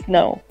weeks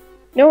now.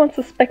 No one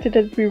suspected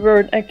that we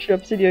were an actual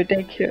Obsidian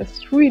Daycare's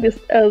sweetest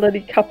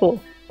elderly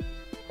couple.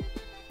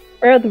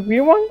 Where are the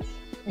real ones?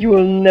 You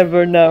will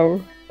never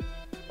know.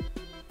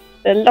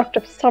 They're locked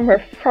up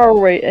somewhere far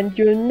away and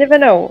you'll never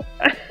know.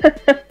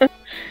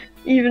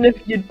 Even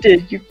if you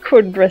did, you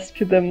couldn't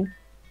rescue them.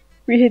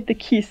 We hid the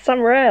key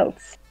somewhere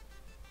else.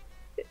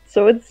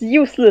 So it's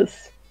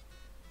useless.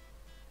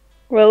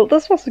 Well,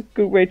 this was a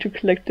good way to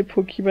collect the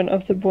Pokemon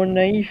of the more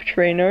naive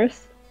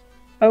trainers.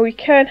 But we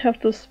can't have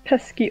those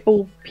pesky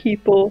old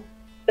people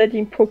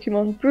letting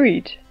Pokemon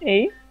breed,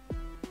 eh?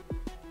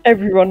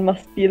 Everyone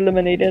must be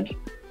eliminated.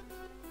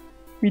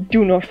 We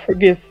do not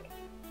forgive.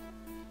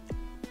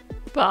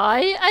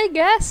 Bye, I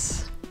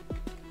guess.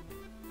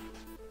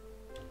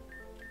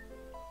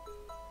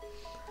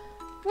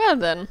 Well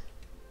then.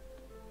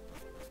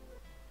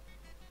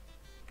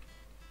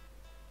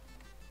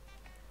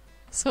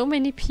 So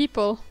many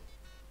people.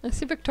 I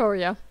see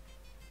Victoria.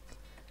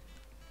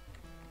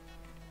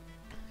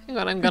 Hang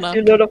on, I'm gonna... I see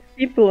a lot of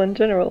people in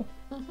general.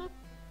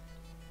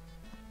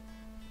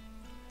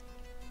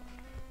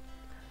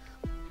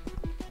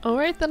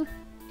 Alright then.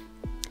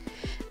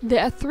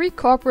 There are 3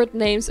 corporate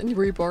names in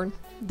Reborn.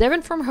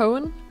 Devin from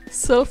Hoenn,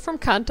 Sylph from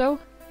Kanto,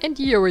 and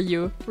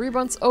Yorayu,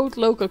 Reborn's old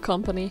local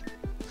company.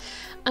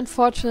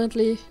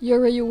 Unfortunately,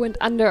 Yorayu went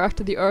under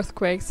after the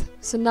earthquakes,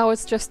 so now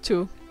it's just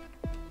 2.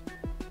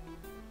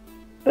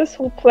 This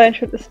whole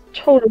planet is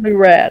totally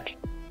red.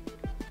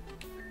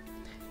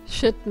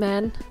 Shit,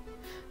 man.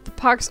 The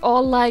park's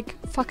all like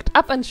fucked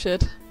up and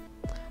shit.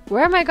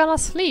 Where am I gonna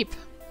sleep?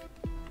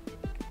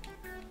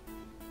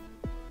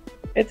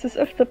 It's as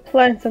if the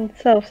plants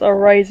themselves are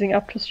rising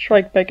up to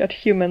strike back at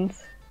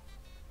humans.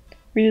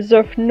 We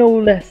deserve no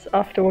less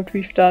after what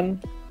we've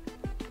done.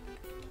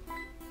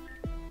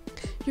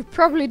 You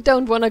probably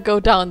don't wanna go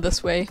down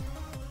this way.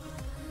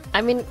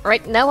 I mean,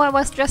 right now I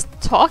was just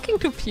talking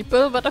to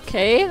people, but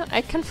okay,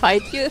 I can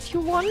fight you if you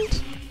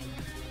want.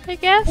 I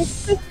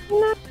guess.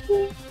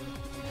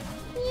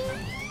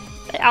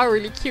 They are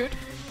really cute.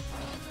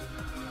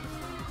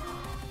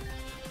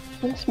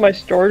 It's my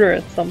starter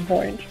at some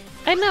point.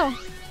 I know.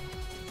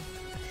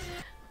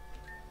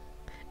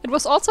 It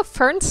was also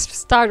Fern's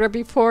starter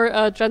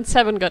before Gen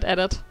 7 got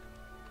added.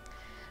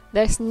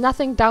 There's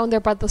nothing down there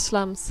but the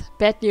slums.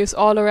 Bad news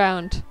all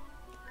around.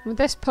 I mean,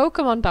 there's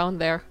Pokémon down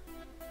there.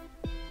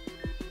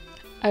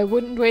 I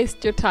wouldn't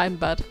waste your time,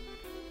 bud.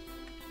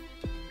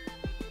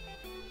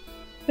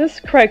 This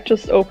crack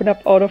just opened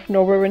up out of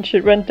nowhere when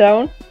shit went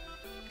down.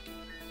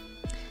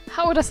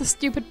 How does a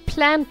stupid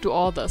plant do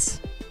all this?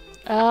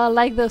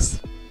 Like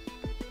this.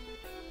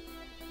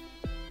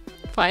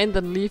 Fine,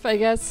 then leave, I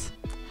guess.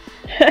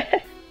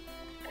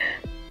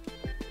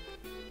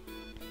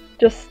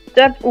 Just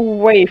step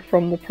away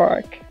from the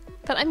park.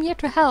 But I'm here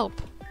to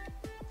help.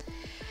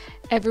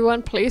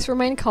 Everyone, please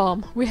remain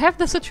calm. We have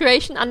the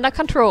situation under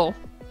control.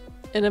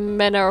 In a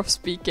manner of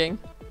speaking.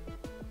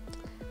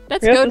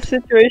 That's We good. have the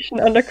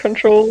situation under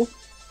control.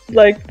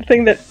 Like the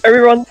thing that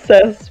everyone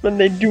says when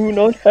they do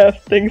not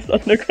have things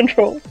under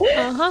control.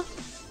 Uh-huh.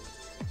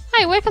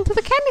 Hi, welcome to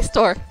the candy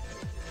store.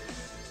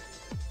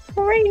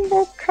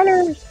 Rainbow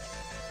colors.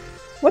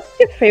 What's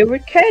your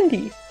favorite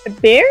candy? A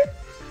bear?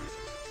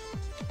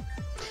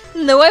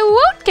 No, I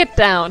won't get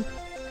down.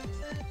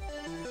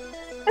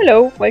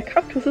 Hello,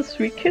 welcome to the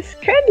Sweet Kiss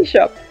Candy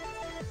Shop.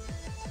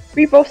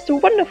 We boast a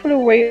wonderful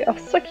array of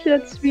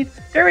succulent sweets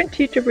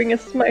guaranteed to bring a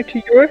smile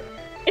to your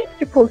and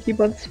your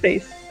Pokemon's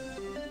face.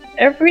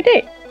 Every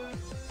day.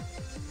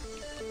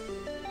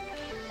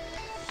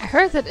 I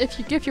heard that if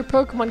you give your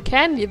Pokemon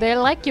candy, they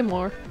like you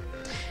more.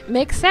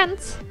 Makes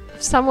sense.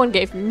 If someone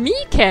gave me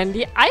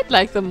candy, I'd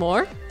like them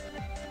more.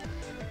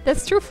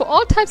 That's true for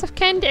all types of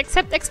candy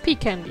except XP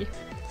candy.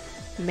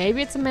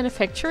 Maybe it's a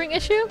manufacturing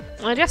issue?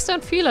 I just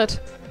don't feel it.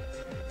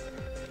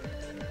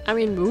 I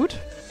mean, mood?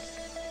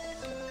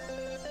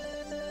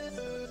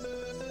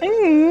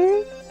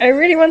 I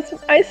really want some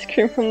ice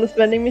cream from this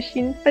vending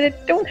machine, but I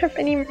don't have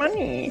any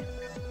money.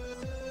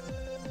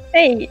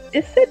 Hey,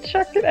 is that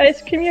chocolate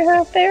ice cream you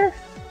have there?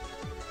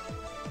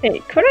 Hey,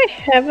 could I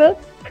have it?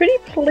 Pretty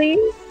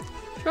please?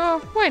 Sure,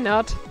 why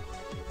not?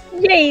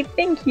 Yay,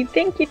 thank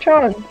you,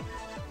 Tron.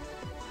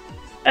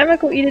 I'm gonna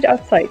go eat it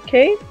outside,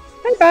 okay?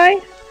 Bye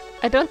bye.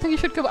 I don't think you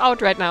should go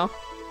out right now.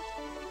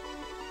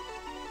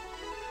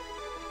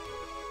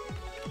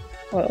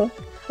 Well,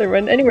 they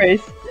went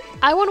anyways.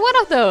 I want one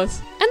of those,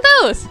 and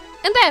those,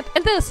 and that,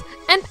 and this,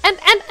 and.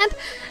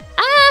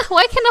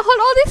 Why can't I hold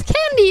all these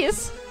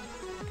candies?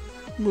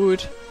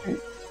 Mood.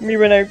 Me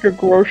when I go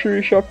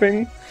grocery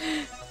shopping.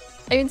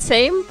 I mean,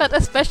 same, but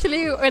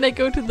especially when I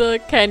go to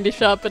the candy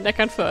shop in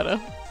Eckernförde.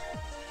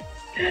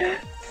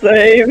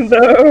 Same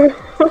though.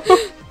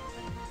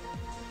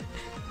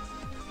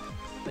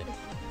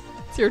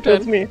 It's your turn.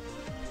 That's me.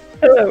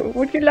 Hello,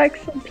 would you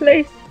like to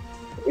play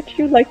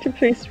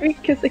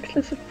Sweet Kiss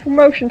exclusive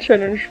promotion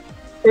challenge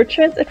for a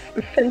chance at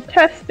a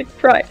fantastic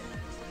prize?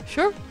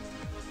 Sure.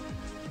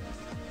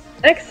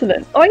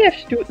 Excellent. All you have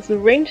to do is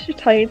arrange the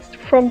tiles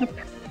from the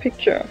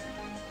picture.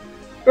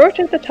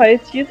 Rotate the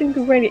tiles using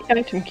the ready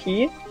item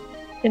key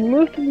and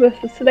move them with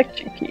the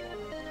selection key.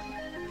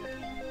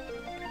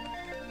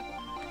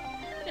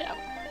 Yeah.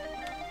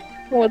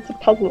 Oh, it's a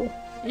puzzle.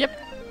 Yep.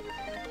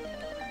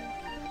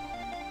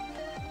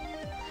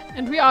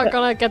 And we are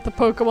gonna get the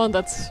Pokemon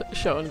that's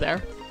shown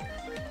there.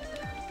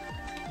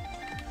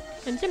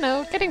 And you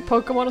know, getting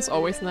Pokemon is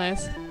always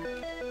nice.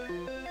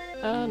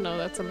 No,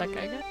 that's a leg,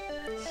 I guess.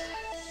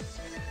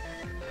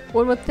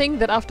 One would think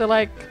that after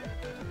like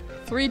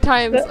 3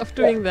 times of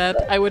doing that,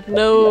 I would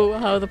know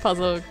how the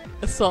puzzle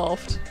is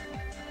solved.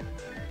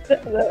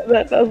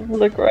 That doesn't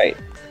look right.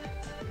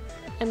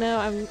 And now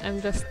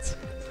I'm just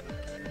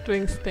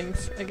doing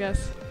things, I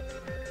guess.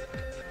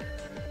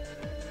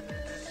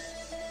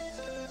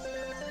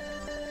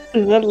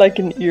 Is that like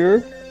an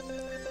ear?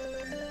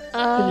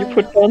 Can you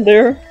put down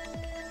there?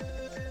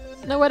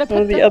 No, what I put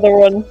No, the other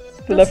one.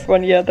 The this- left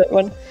one, yeah, that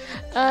one.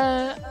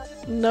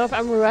 No, if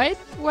I'm right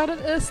what it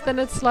is, then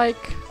it's like...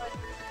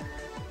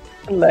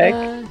 A leg.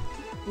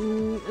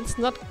 It's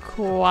not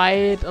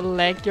quite a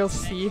leg, you'll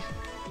see.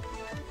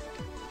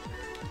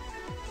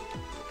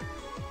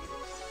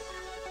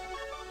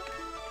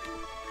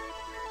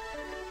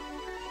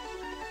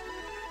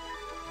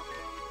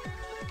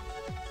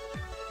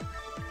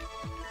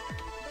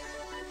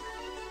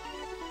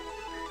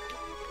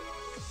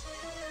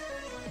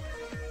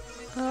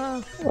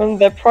 And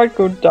that part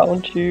go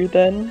down to you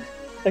then?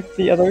 Like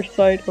the other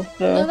side of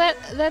the... No,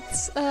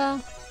 that's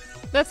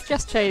That's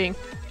just shading.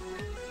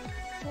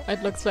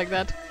 It looks like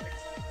that.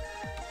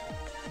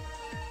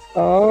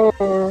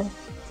 Oh.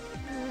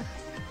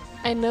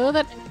 I know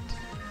that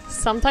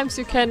sometimes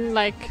you can,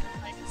 like,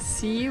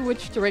 see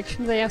which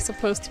direction they are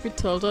supposed to be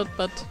tilted,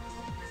 but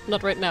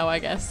not right now, I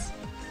guess.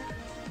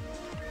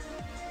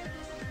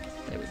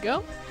 There we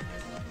go.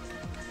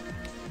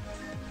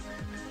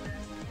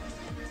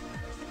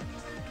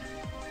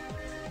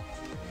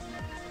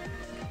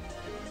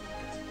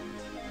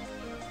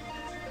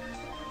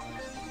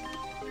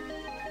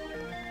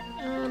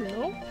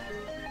 No.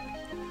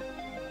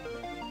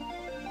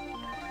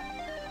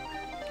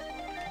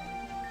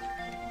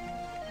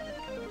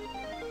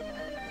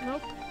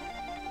 Nope.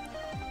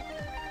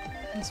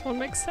 This one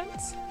makes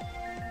sense.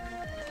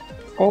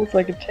 Oh, it's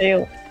like a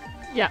tail.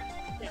 Yeah.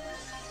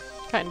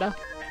 Kinda.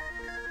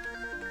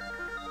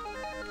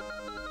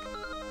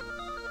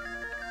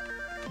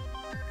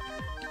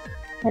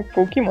 What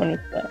Pokemon is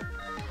that?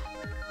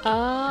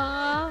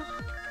 I'm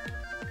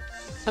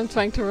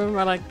trying to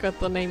remember like what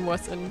the name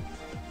was in.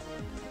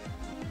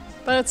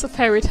 But it's a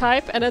fairy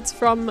type and it's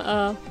from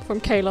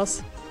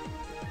Kalos.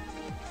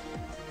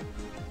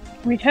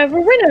 We have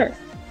a winner!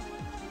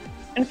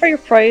 And for your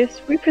prize,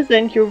 we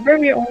present your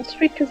very own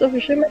Streetcast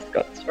official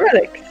mascots,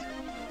 Relics.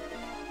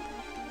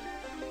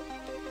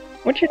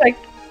 Would you like...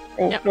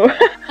 Oh, Yep. no.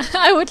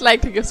 I would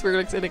like to give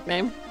Squirrelix a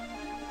nickname.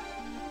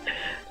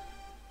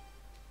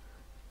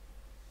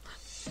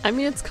 I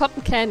mean, it's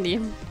cotton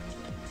candy.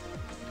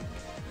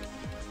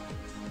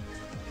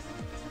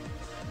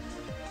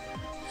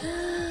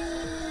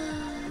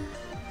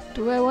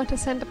 Do I want to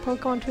send a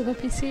Pokemon to the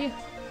PC?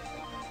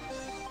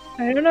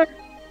 I don't know.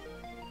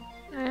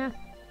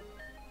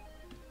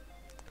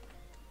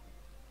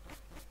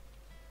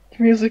 The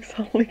music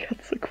suddenly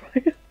got so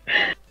quiet.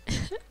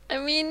 I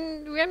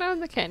mean, we're not in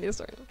the candy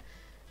store.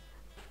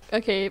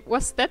 Okay,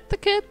 was that the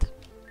kid?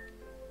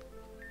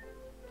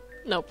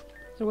 Nope,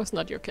 it was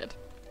not your kid.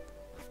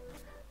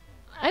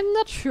 I'm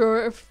not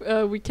sure if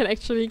we can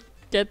actually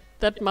get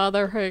that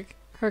mother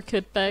her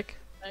kid back.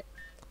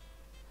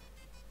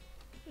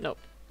 Nope.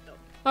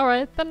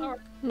 Alright, then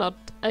not,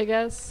 I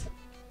guess.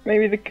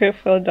 Maybe the kid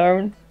fell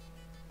down.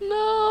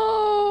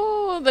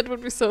 No, that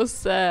would be so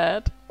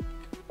sad.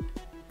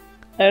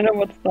 I don't know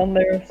what's down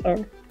there,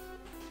 so...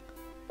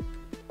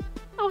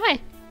 Oh, hi.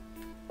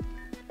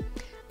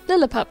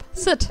 Lillipup,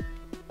 sit.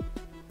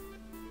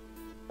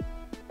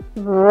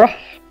 Ruff.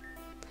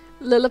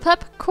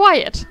 Lillipup,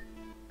 quiet.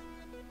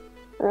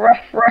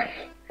 Ruff, ruff.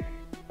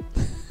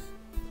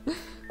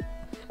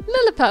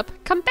 Lillipup,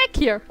 come back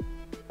here.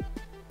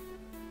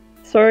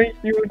 Sorry,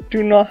 you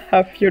do not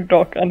have your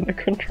dog under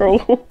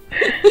control.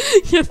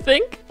 You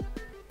think?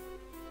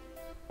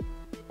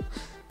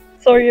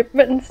 Sorry,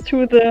 admittance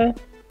to the...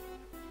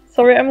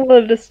 Sorry, I'm a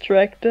little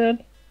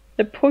distracted.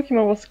 The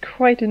Pokemon was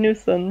quite a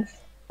nuisance.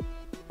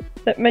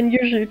 That man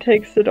usually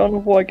takes it on a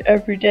walk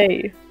every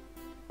day.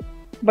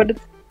 But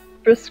it's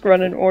a brisk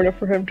run in order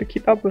for him to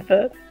keep up with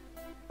it.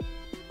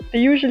 They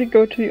usually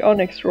go to the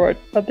Onyx Road,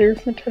 but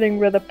there's no telling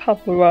where the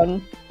pup will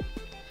run.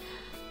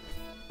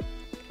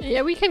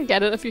 Yeah, we can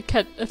get it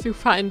if you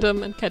find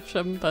him and catch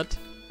him, but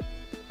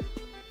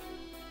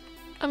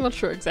I'm not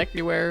sure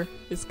exactly where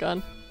he's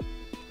gone.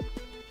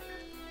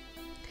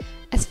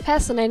 As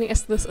fascinating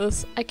as this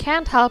is, I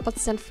can't help but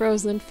stand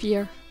frozen in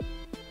fear.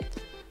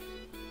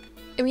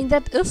 I mean,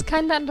 that is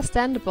kinda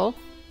understandable.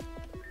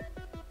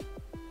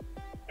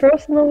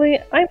 Personally,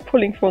 I'm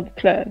pulling for the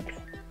plants.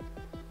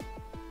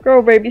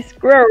 Grow, babies,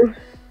 grow!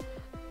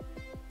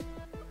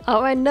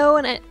 Oh, I know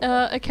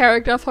a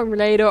character from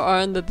later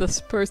on that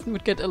this person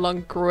would get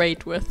along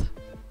great with.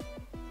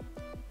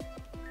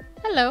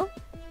 Hello.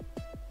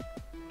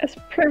 As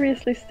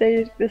previously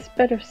stated, it is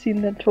better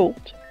seen than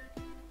told.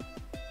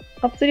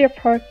 Obsidia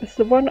Park is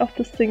the one of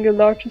the single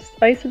largest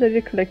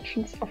isolated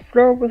collections of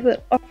flora within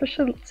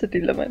official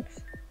city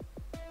limits.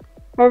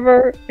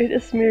 However, it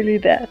is merely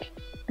that,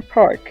 a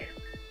park.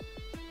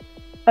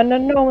 Under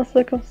normal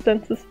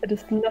circumstances, it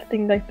is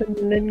nothing like the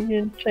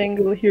Millennium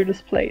Jungle here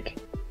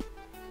displayed.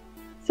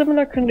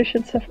 Similar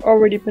conditions have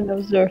already been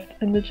observed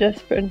in the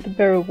Jasper and the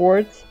Beryl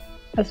wards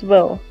as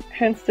well,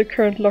 hence the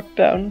current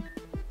lockdown.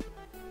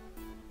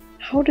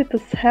 How did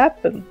this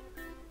happen?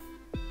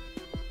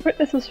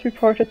 Witnesses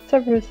reported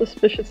several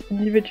suspicious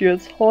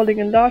individuals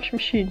hauling a large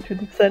machine to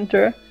the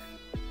center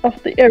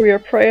of the area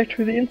prior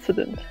to the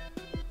incident.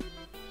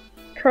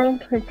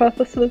 Current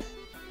hypothesis: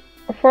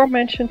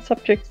 aforementioned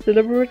subjects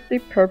deliberately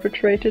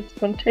perpetrated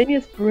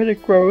spontaneous guerrilla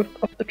growth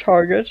of the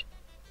target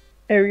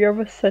area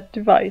with said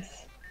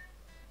device.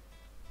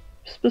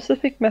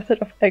 Specific method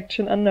of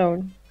action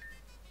unknown.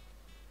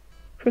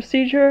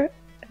 Procedure: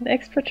 an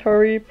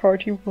exploratory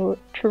party will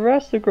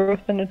traverse the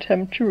growth and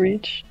attempt to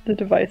reach the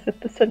device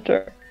at the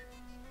center.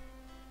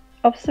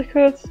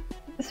 Obstacles: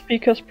 the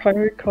speaker's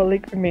primary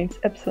colleague remains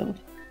absent.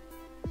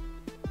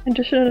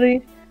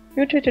 Additionally,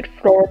 mutated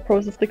flora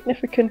poses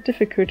significant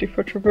difficulty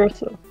for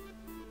traversal.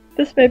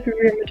 This may be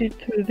remedied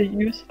through the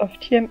use of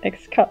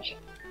TMX Cut.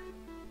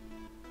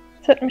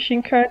 Said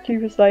machine currently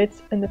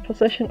resides in the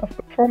possession of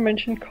the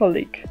aforementioned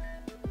colleague.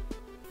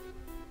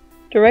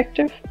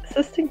 Directive: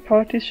 assisting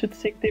parties should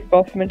seek the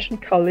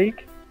above-mentioned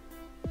colleague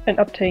and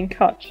obtain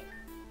cut.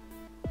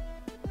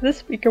 This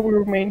speaker will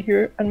remain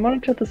here and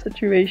monitor the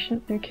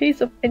situation in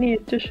case of any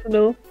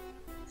additional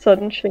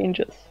sudden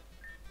changes.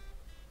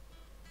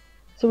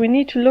 So we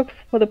need to look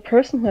for the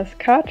person who has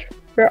cut.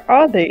 Where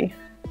are they?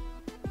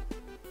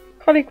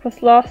 Colleague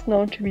was last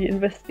known to be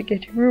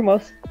investigating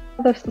rumors of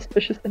other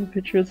suspicious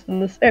individuals in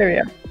this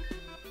area.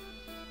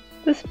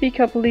 This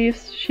speaker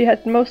believes she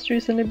had most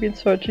recently been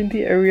searching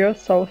the area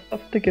south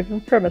of the given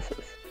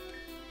premises.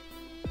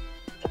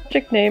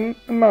 Subject name: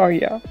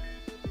 Maria.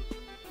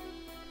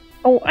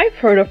 Oh, I've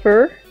heard of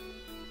her.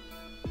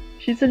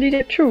 She's a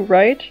leader too,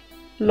 right?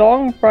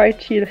 Long,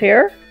 bright teal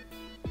hair?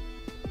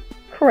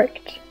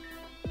 Correct.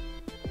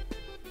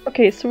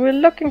 Okay, so we're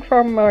looking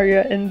for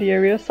Maria in the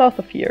area south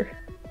of here.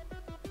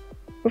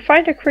 We'll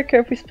find her quicker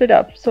if we split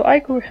up, so I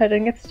go ahead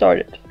and get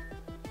started.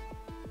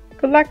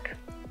 Good luck!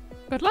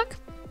 Good luck!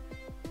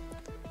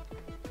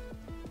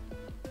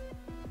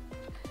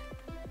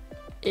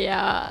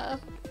 Yeah...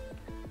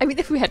 I mean,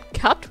 if we had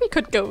cut, we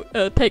could go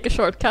take a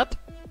shortcut.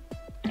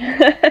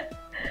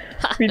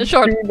 We a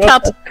short do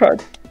not have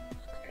cut.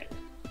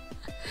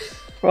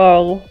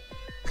 Well...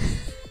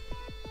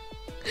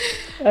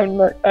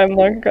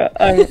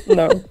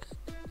 no.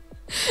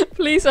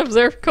 Please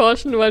observe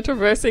caution while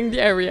traversing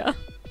the area.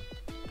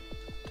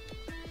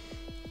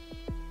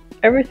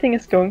 Everything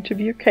is going to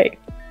be okay.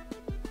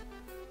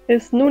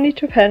 There's no need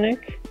to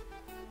panic.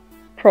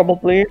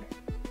 Probably.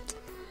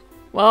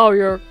 Wow,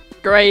 you're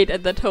great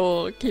at that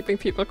whole keeping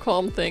people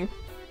calm thing.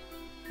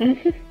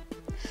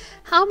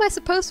 How am I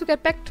supposed to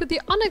get back to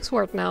the Onyx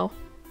world now?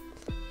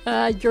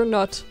 You're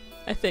not,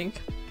 I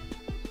think.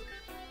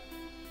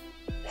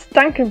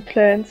 Stunken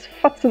plans,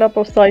 futzing up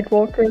our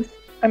sidewalkers.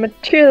 I'ma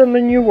tear them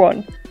a new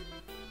one.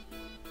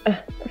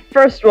 The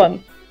first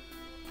one.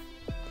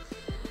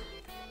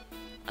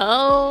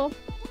 Oh,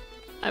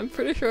 I'm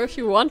pretty sure if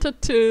you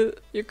wanted to,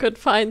 you could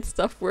find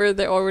stuff where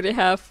they already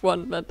have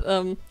one, but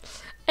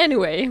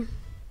anyway.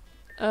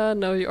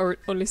 No, you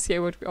only see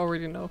what we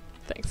already know.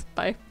 Thanks,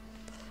 bye.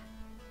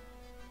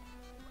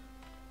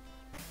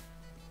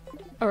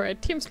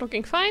 Alright, team's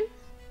looking fine.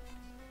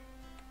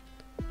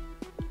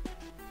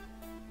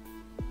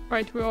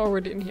 Right, we're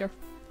already in here.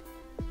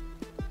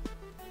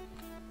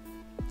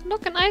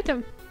 Look, an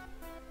item!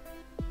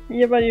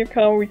 Yeah, but you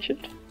can't reach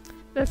it.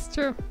 That's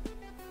true.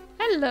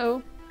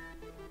 Hello!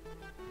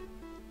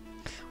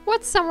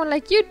 What's someone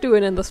like you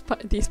doing in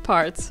these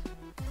parts?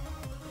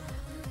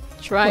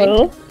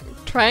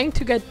 Trying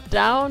to get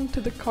down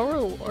to the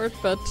coral ward,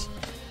 but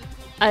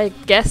I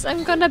guess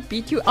I'm gonna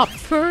beat you up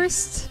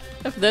first,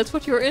 if that's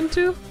what you're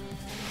into.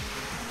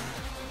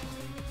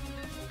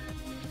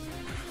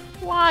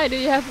 Why do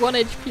you have 1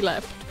 HP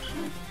left?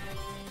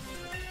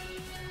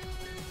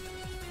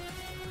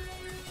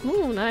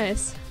 Ooh,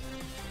 nice.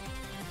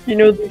 You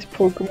know these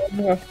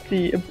Pokemon have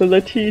the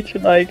ability to,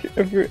 like,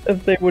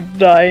 if they would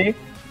die,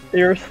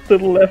 they are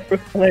still left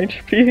with 1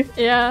 HP.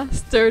 Yeah,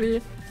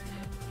 sturdy.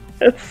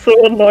 It's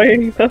so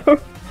annoying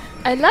though.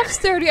 I love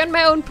sturdy on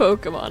my own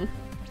Pokemon.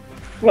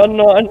 But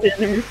not on the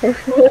enemy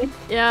Pokemon.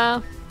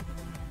 Yeah.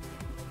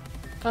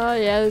 Oh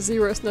yeah,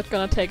 Zero's not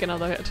gonna take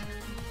another hit.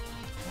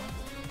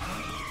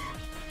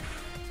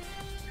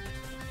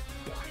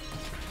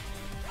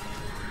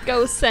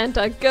 Go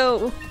Santa,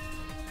 go!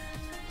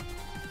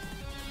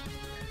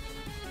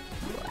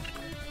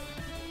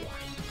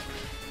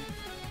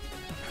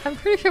 I'm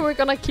pretty sure we're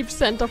gonna keep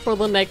Santa for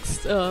the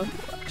next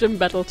gym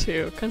battle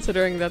too,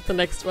 considering that the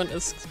next one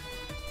is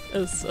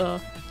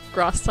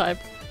grass type.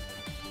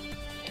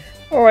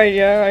 Alright,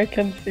 yeah, I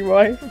can see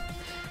why.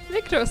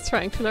 Victor is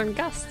trying to learn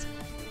Gust.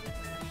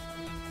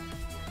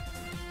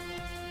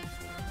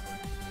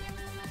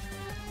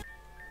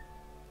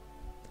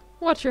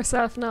 Watch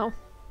yourself now.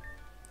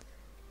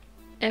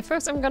 And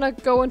first I'm gonna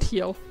go and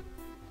heal.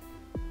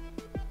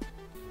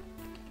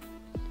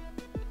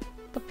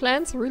 The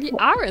plants really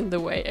are in the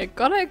way, I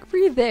gotta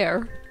agree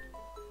there.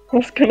 I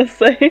was gonna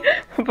say...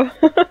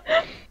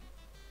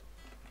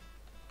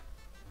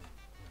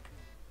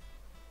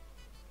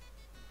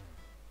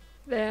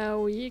 There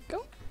we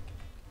go.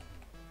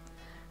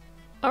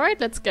 Alright,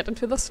 let's get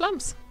into the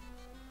slums.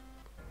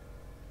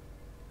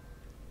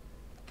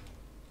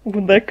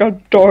 When that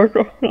got dark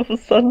all of a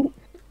sudden.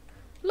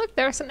 Look,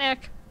 there's an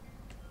egg.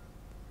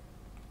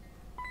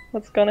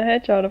 What's gonna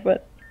hatch out of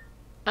it?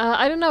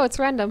 I don't know, it's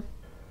random.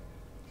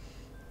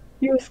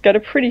 You've got a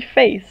pretty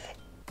face.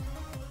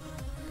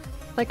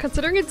 Like,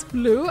 considering it's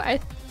blue, I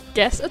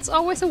guess it's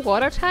always a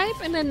water type,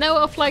 and I know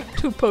of like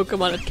 2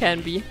 Pokemon it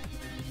can be.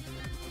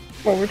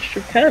 Well, which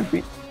 2 can it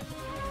be?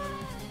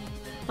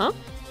 Huh?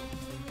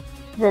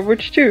 Well,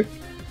 which 2?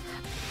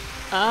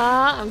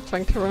 I'm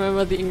trying to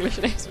remember the English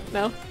names right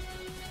now.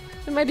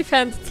 In my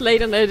defense, it's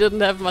late and I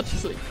didn't have much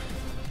sleep.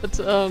 But,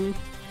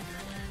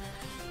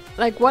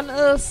 like, one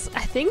is...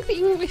 I think the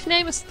English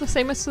name is the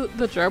same as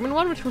the German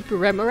one, which would be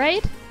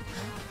Remoraid.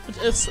 Which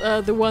is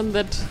the one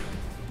that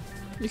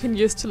you can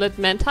use to let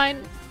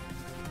Mantine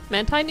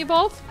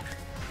evolve.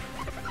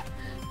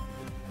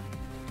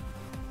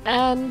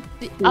 And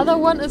the other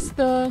one is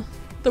the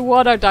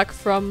water duck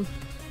from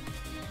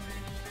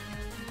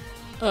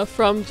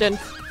Gen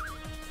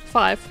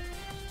 5.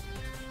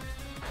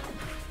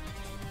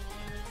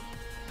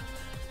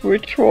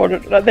 Which water?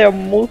 There are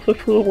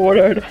multiple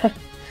water ducks.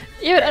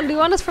 Yeah, but only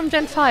one is from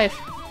Gen 5.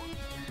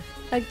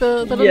 Like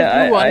the little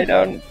Yeah, blue one. I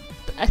don't...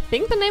 I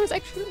think the name is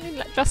actually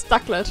just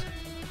Ducklet.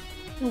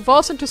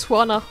 Evolves into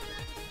Swanna.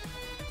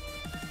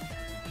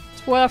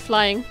 It's water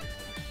flying.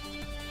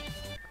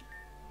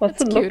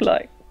 What's It's it look cute.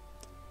 like?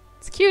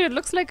 It's cute, it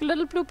looks like a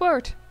little blue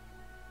bird.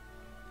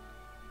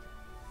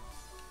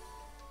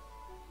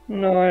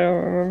 No, I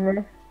don't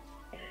remember.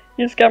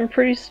 He's gotten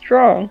pretty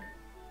strong.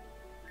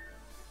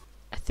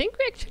 I think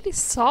we actually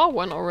saw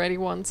one already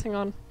once, hang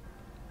on.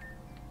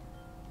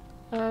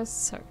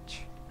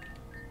 Search.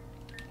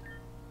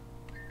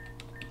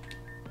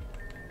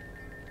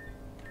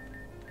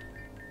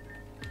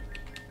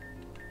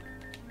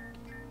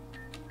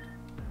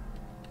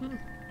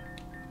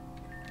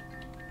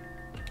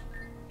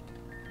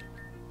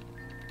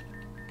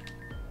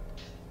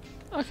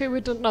 Okay,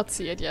 we did not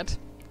see it yet.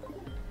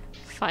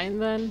 Fine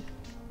then.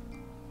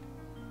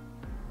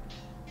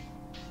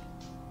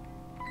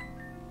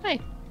 Hey,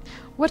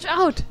 watch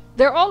out!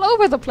 They're all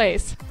over the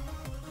place!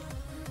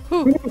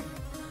 Who?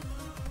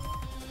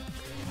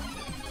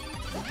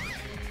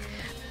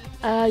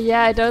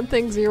 Yeah, I don't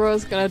think Zero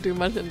is gonna do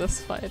much in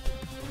this fight.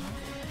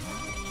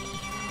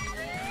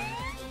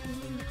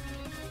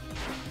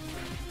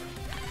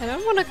 I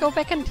don't wanna go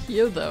back and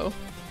heal though.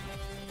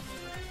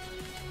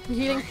 The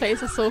healing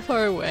place is so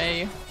far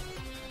away.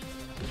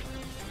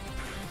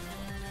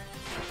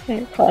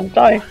 You can't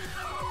die.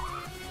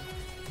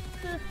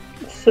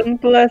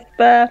 Simple as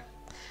that.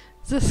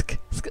 Zisk.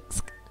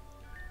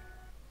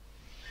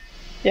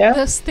 Yeah?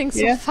 Those things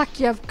Yeah. will fuck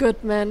you up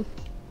good, man.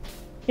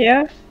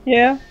 Yeah?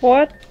 Yeah?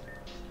 What?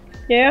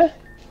 Yeah?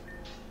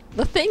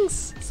 The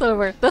things,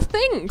 Silver. The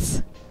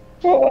things!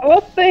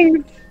 What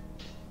things?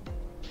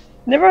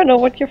 Never know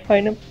what you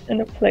find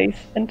in a place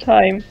and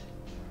time.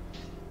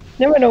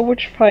 Never know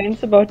which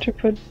find's about to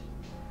put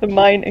the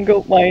mine in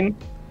gold mine.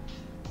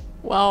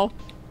 Wow.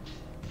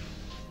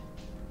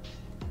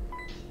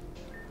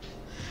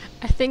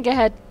 I think I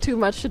had too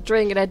much to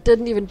drink and I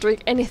didn't even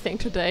drink anything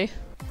today.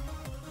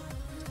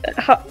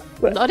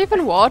 Well, Not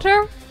even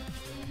water?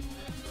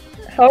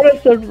 how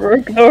does that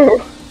work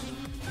though?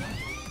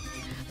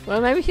 Well,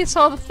 maybe he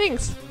saw the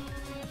things.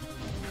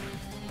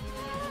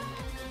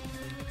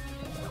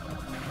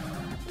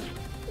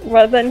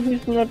 Well, then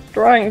he's not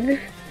drunk.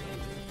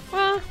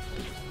 Well...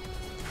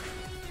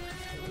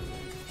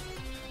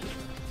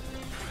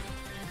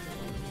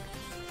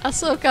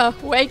 Asuka,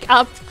 wake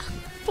up!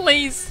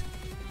 Please!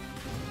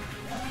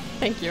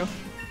 Thank you.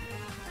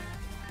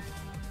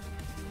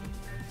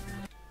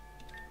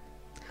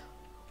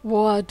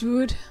 Whoa,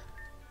 dude.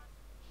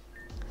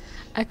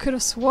 I could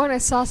have sworn I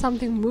saw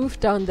something move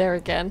down there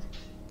again.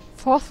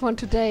 Fourth one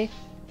today.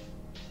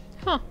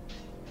 Huh.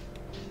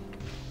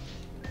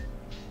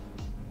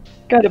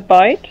 Got a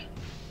bite?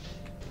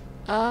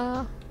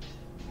 Hi?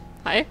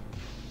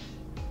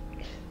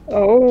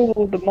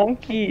 Oh, the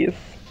monkeys.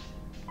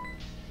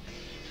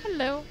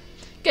 Hello.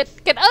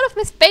 Get out of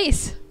my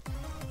space!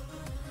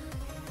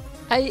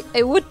 I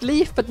would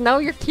leave, but now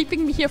you're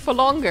keeping me here for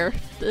longer.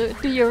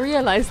 Do you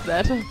realize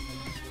that?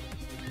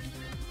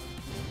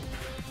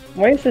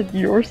 Why is it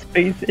your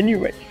space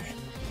anyways?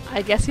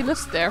 I guess he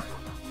lives there.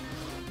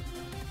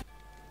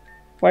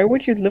 Why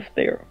would you live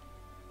there?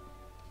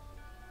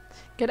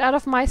 Get out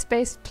of my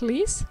space,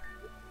 please?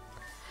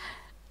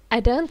 I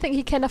don't think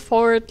he can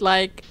afford,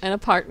 like, an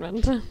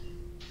apartment.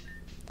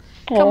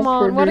 Come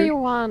on, what do you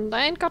want?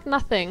 I ain't got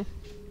nothing.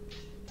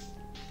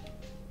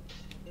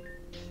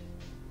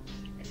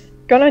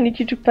 Gonna need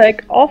you to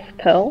back off,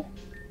 pal.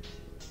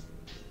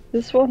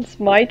 This one's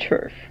my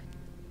turf.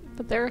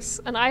 But there's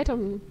an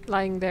item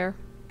lying there.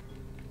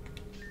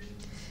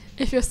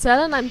 If you're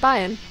selling, I'm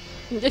buying.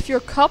 And if you're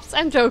cops,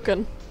 I'm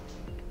joking.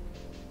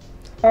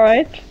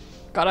 Alright.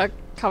 Gotta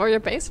cover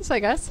your bases, I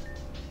guess.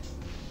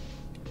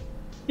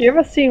 You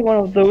ever seen one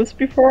of those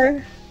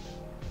before?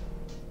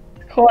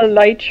 It's called a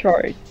light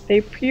shard. They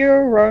appear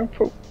around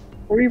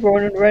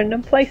Reborn in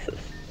random places.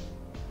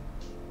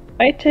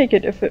 I'd take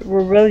it if it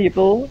were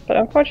valuable, but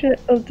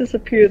unfortunately it'll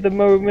disappear the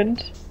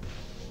moment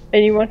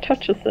anyone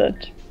touches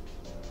it.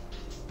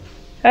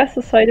 Has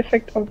the side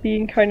effect of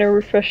being kinda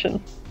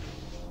refreshing.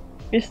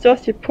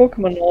 Restores your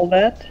Pokémon and all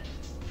that.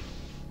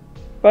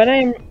 But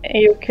I'm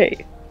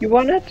a-okay. You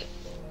want it?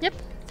 Yep,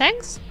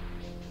 thanks.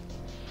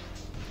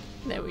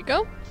 There we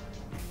go.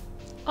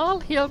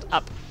 All healed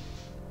up.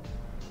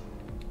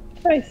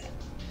 Nice.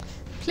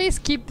 Please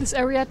keep this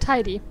area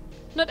tidy.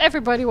 Not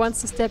everybody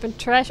wants to step in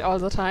trash all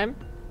the time.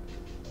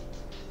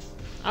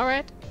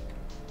 Alright.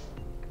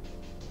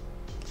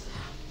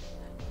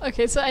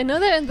 Okay, so I know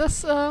that in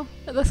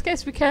this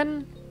case we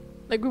can,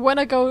 like, we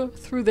wanna go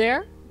through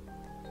there.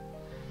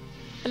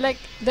 And, like,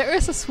 there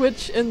is a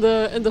switch in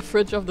the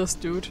fridge of this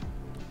dude.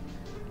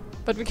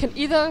 But we can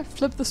either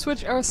flip the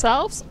switch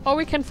ourselves, or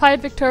we can fight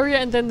Victoria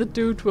and then the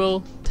dude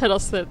will tell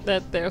us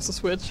that there's a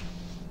switch.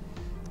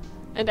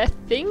 And I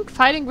think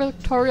fighting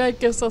Victoria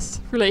gives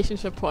us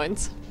relationship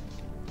points.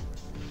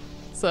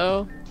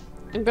 So,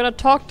 I'm gonna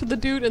talk to the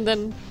dude and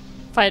then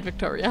fight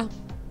Victoria.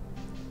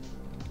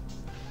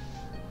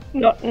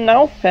 Not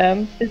now,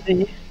 fam.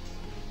 Busy.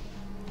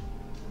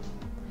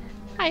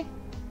 Hi.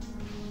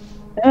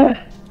 Ugh.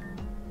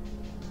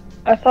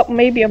 I thought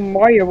maybe a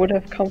Mario would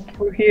have come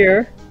through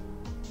here,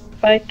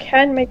 but I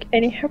can't make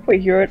any headway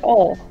here at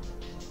all.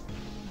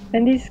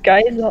 And these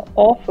guys are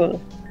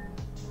awful.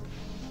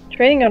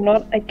 Training or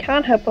not, I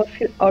can't help but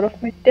feel out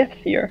of my depth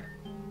here.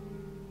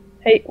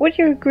 Hey, would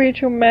you agree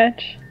to a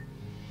match?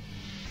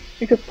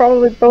 We could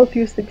probably both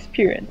use the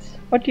experience.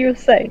 What do you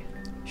say?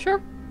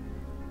 Sure.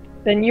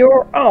 Then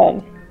you're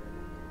on.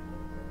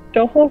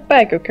 Don't hold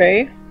back,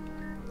 okay?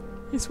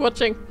 He's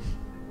watching.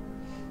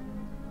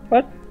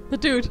 What? The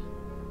dude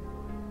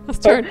has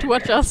turned to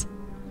watch us.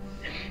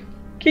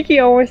 Kiki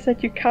always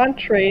said you can't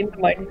train the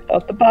mind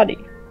without the body.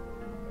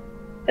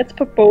 Let's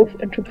put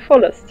both into the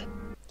fullest.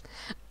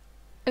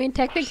 I mean,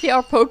 technically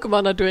our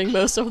Pokémon are doing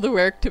most of the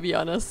work, to be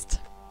honest.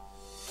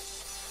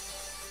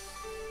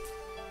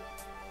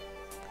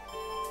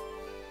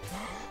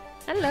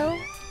 Hello.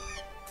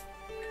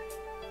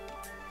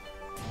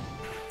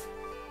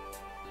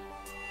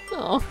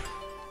 Oh.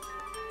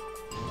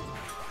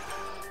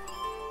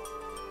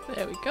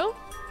 There we go.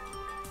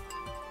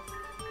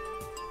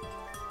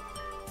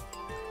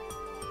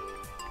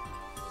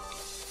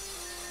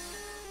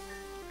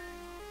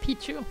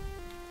 Pichu.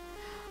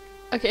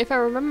 Okay, if I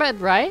remember it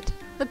right,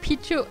 the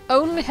Pichu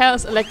only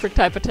has electric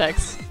type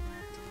attacks.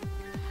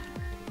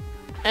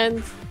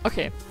 And,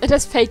 okay, it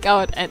has fake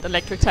out and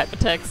electric type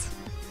attacks.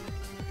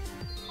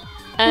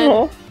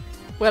 And,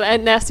 well,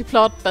 and nasty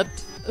plot, but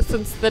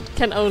since that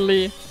can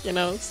only, you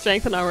know,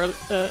 strengthen our,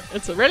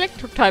 it's a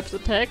electric type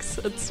attacks,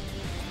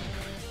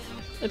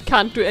 it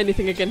can't do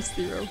anything against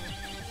Zero.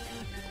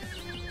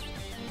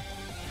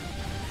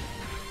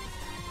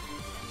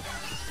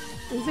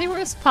 Zero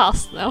is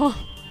fast now.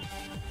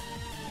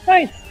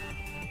 Nice.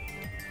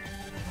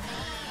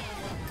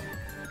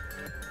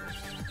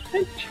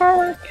 Good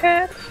shower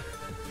cat.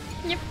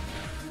 Yep.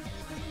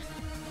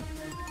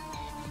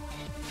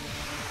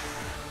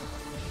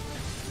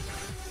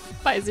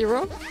 By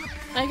Zero,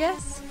 I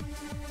guess.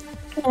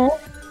 Oh.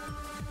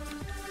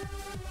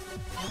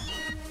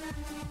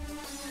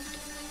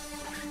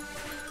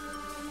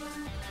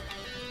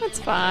 That's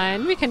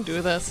fine, we can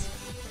do this.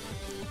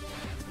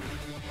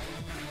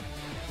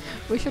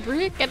 We should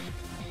really get,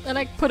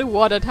 like, put a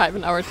water type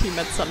in our team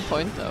at some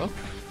point, though.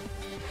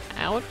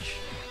 Ouch.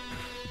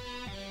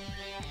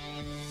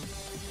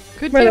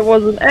 Could Well, you? it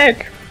was an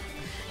egg.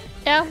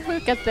 Yeah, we'll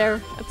get there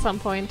at some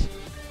point.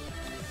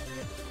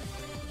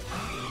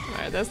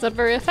 Alright, that's not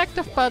very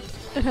effective, but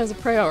it has a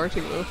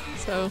priority move,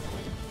 so...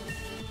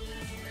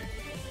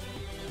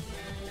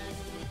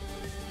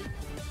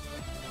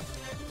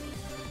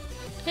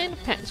 And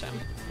Pancham.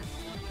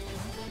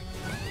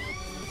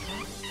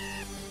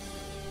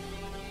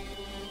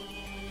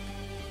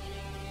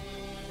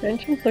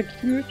 Pensions are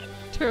cute.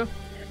 True.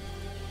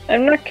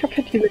 I'm not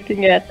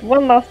capitulating yet.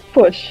 One last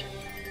push.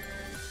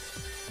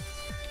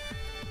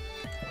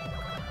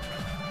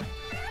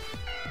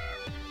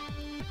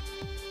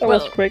 That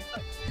was quick.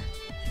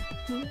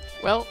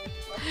 Well...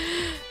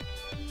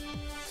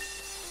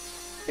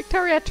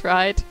 Victoria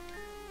tried.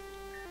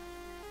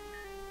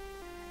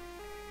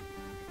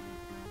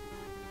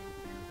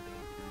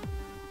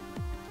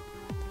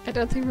 I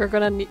don't think we're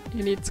gonna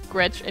need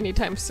Scratch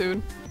anytime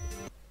soon.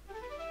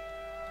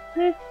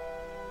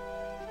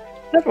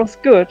 That was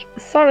good. A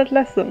solid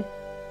lesson.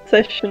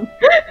 Session.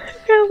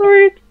 Can't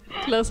read.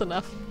 Close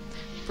enough.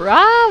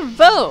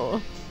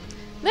 Bravo!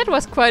 That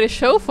was quite a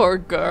show for a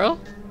girl.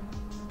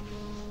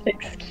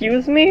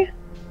 Excuse me?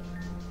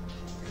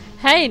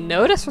 Hey,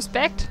 no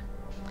disrespect.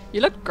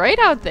 You looked great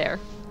out there.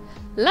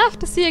 Love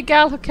to see a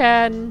gal who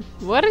can...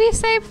 What did he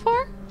say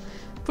before?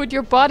 Put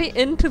your body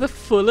into the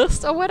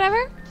fullest or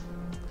whatever?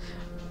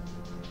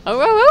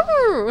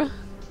 Oh.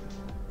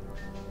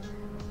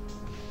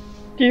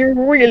 Do you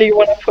really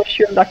want to push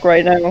your luck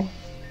right now?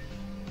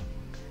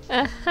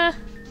 Uh-huh.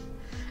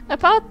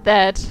 About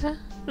that.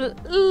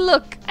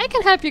 Look, I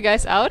can help you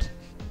guys out.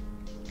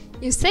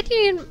 You said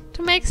you need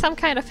to make some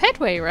kind of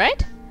headway,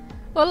 right?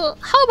 Well,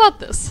 how about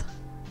this?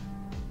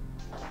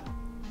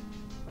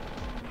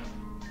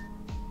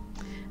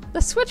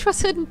 The switch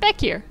was hidden back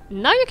here.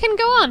 Now you can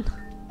go on.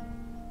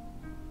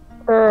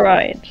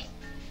 Right.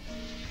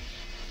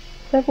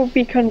 That would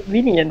be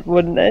convenient,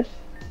 wouldn't it?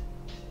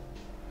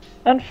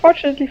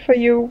 Unfortunately for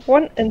you,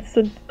 one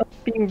instant of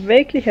being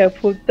vaguely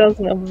helpful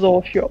doesn't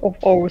absolve you of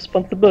all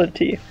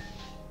responsibility.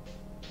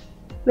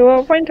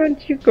 Lua, why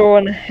don't you go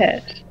on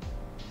ahead?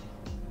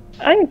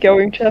 I'm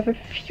going to have a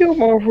few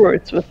more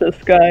words with this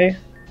guy.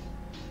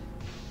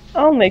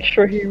 I'll make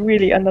sure he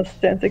really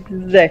understands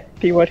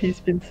exactly what he's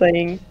been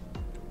saying.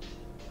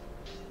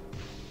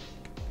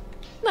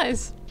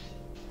 Nice.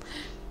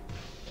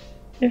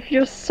 If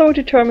you're so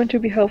determined to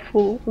be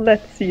helpful,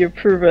 let's see you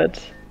prove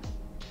it.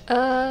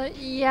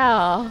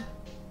 Yeah.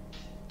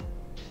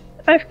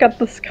 I've got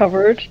this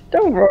covered,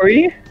 don't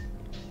worry.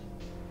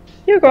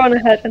 You go on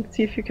ahead and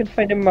see if you can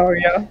find a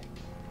Mario.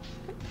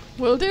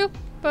 Will do,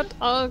 but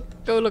I'll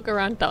go look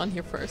around down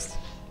here first.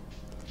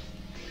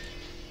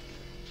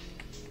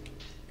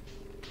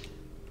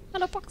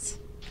 Hello, box.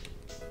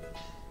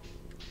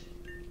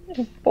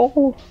 A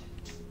ball.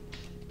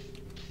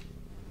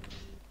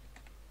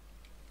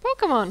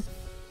 Pokémon!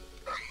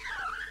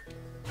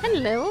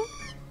 Hello!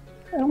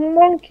 A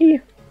monkey.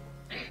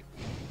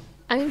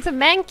 I mean, it's a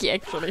Mankey,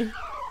 actually.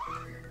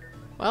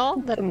 Well,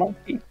 That's a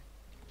monkey.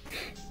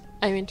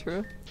 I mean,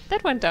 true.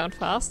 That went down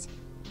fast.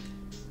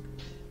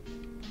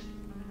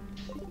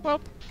 Well.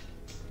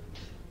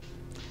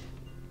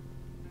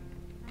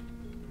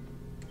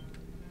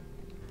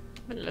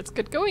 Well, let's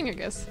get going, I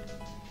guess.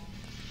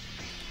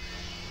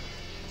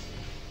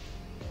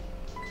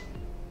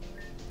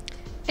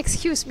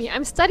 Excuse me,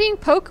 I'm studying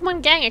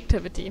Pokemon gang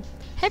activity.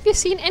 Have you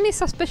seen any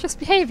suspicious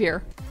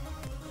behavior?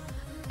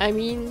 I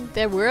mean,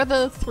 there were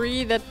the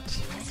 3 that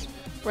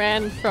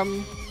ran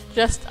from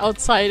just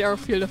outside our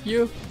field of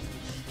view.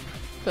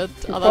 But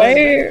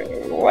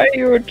Why are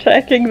you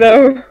attacking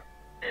though?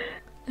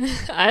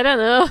 I don't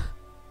know.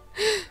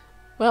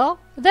 Well,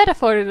 that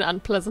afforded an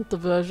unpleasant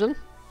diversion.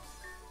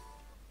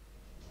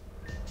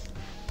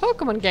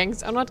 Pokemon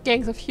gangs are not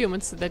gangs of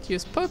humans that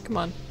use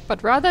Pokemon,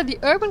 but rather the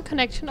urban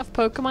connection of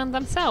Pokemon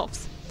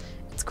themselves.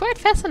 It's quite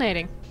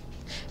fascinating.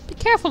 Be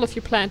careful if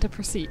you plan to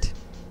proceed.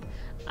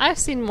 I've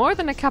seen more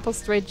than a couple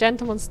stray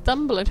gentlemen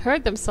stumble and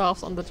hurt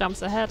themselves on the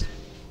jumps ahead.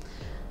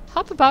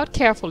 Hop about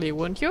carefully,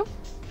 wouldn't you?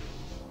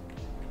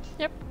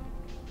 Yep.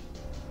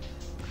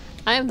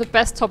 I am the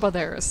best hopper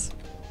there is.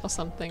 Or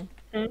something.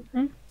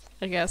 Mm-hmm.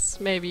 I guess,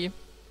 maybe.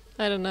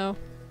 I don't know.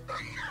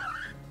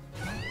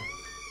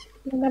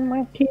 The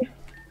monkey.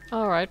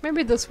 Alright,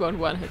 maybe this won't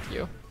one-hit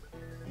you.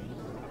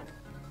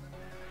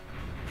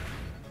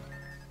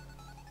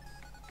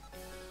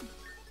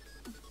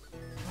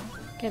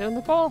 Get on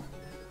the ball.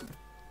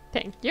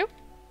 Thank you.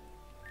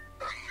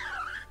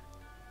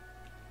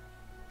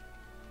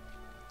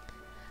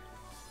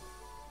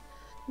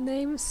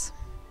 Names.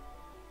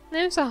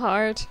 Names are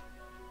hard.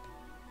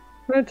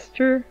 That's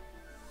true.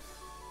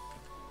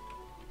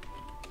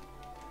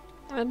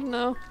 I don't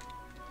know.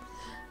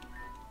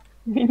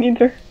 Me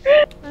neither.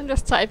 I'm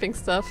just typing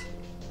stuff.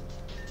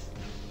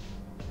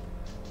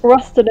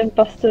 Rusted and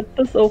busted,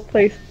 this old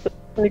place is a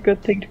really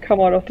good thing to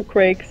come out of the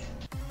quakes.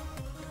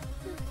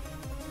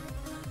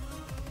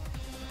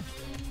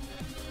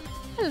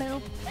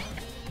 Hello.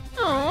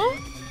 Oh,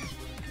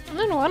 I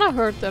didn't wanna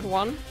hurt that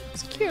one.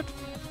 It's cute.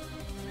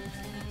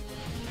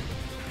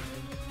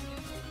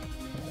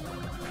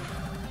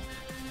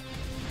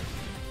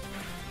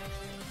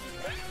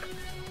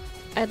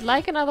 I'd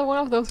like another one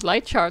of those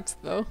light charts,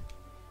 though.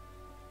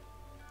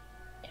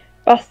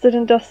 Busted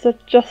and dusted,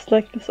 just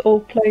like this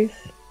old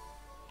place.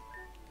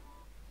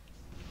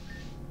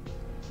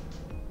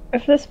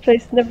 If this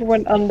place never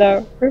went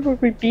under, where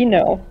would we be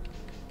now?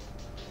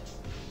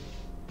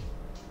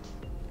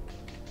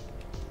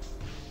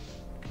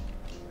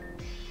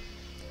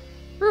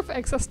 Roof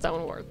access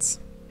downwards.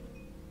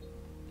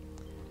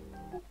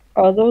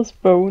 Are those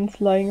bones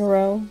lying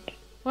around?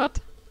 What?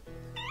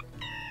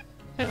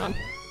 Hang on.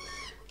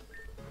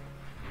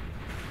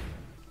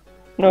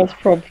 No, it's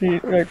probably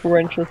like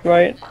wrenches,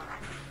 right?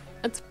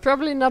 It's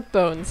probably not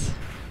bones.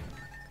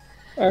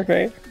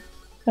 Okay.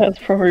 That's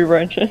probably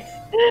wrenches.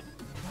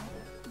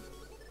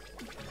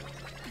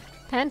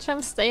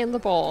 Tantrums, stay in the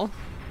ball.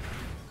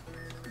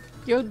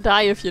 You'll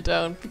die if you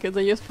don't, because I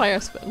use Fire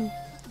Spin.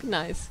 Be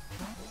nice.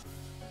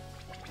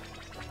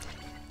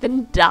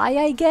 Then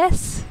die, I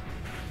guess?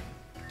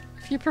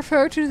 If you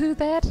prefer to do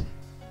that?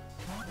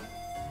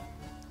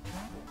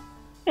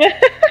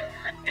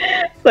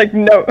 It's like,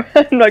 no,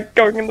 I'm not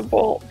going in the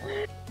ball.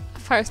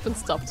 Fire Spin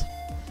stopped.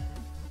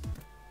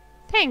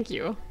 Thank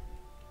you.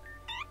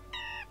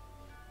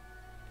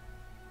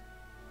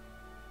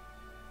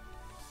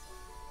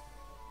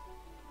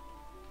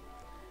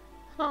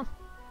 Huh.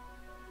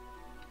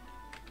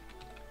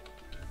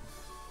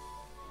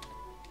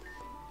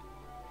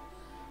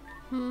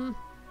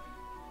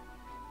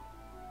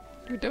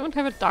 We don't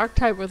have a dark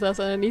type with us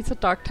and it needs a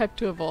dark type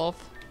to evolve.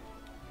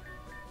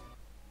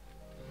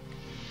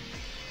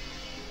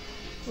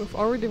 We've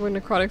already been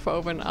necrotic for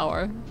over an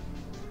hour.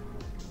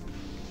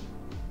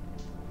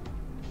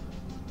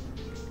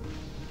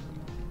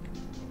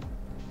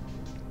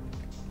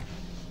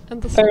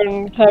 And I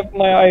don't have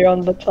my eye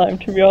on the time,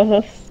 to be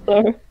honest,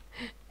 so...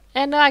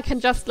 And now I can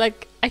just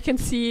like, I can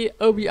see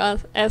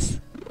OBS.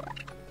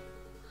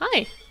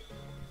 Hi!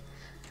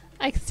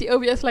 I can see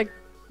OBS like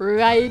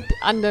right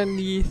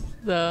underneath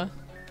the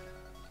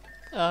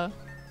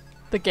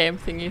game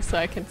thingy, so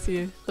I can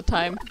see the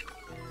time.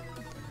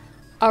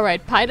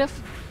 Alright, Pidef,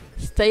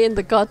 stay in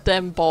the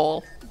goddamn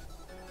ball.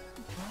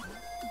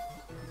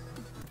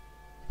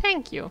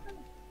 Thank you.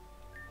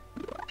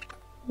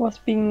 Was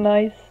being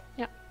nice.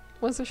 Yeah,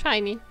 was a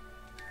shiny.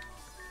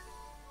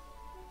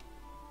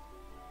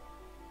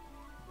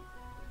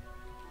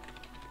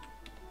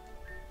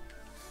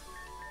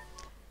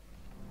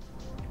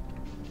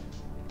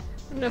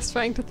 I'm just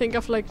trying to think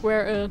of like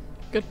where a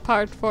good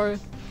part for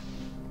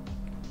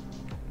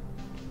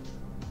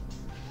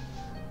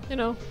you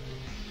know,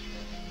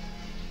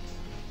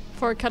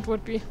 for a cat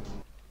would be.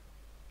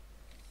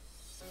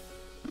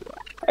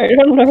 I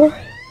don't know.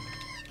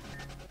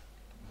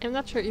 I'm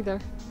not sure either.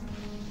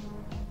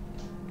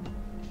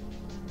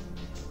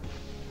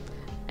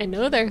 I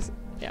know there's...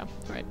 yeah,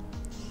 right.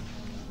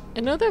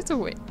 I know there's a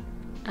way.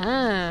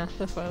 Ah,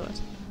 that's what I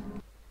thought.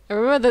 I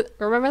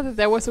remember that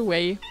there was a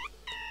way.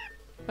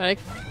 But I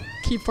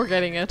keep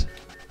forgetting it.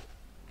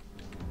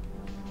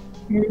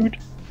 Mood.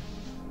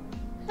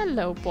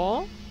 Hello,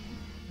 ball.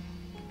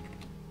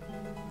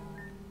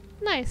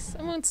 Nice,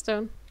 a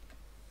moonstone.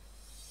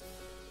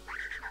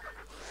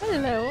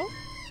 Hello.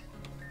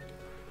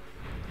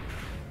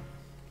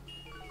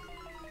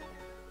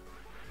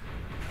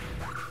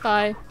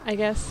 Bye, I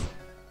guess.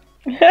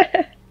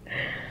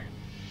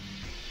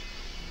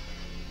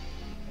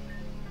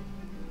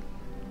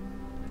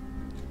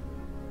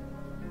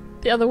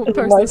 The other Is it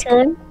person my is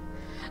turn?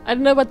 I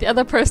don't know, but the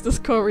other person is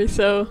Corey,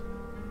 so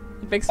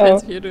it makes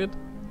sense if you do it.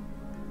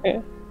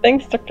 Okay.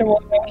 Thanks, Dr.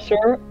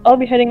 Officer. I'll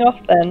be heading off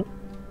then.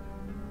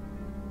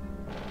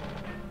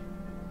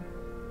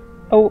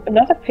 Oh,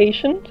 another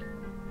patient?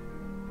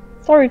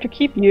 Sorry to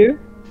keep you.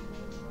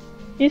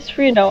 He's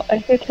free now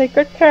and he'll take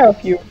good care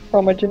of you,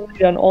 from a gym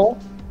leader and all.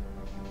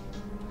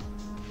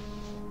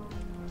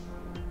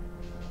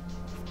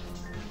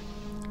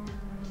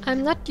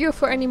 I'm not due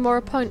for any more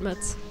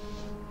appointments.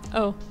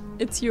 Oh,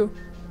 it's you.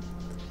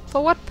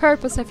 For what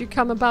purpose have you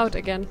come about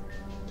again?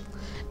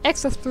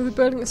 Access through the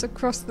building is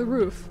across the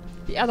roof,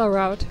 the other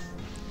route.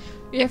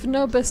 You have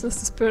no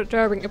business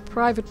disturbing a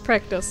private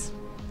practice.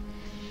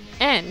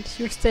 And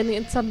you're standing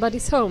in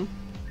somebody's home.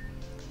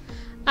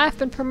 I've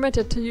been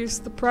permitted to use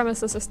the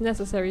premises as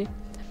necessary,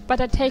 but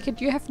I take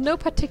it you have no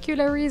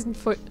particular reason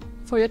for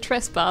your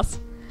trespass.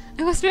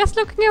 I was just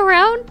looking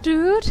around,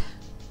 dude.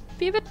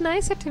 Be a bit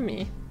nicer to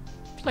me.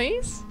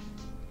 Please?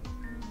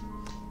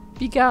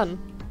 Be gone.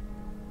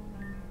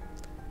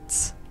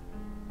 Tsk.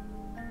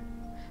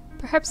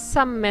 Perhaps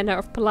some manner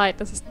of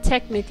politeness is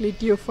technically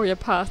due for your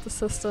past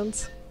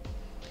assistance.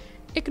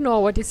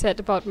 Ignore what he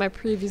said about my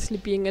previously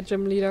being a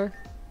gym leader.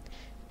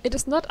 It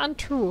is not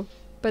untrue,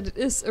 but it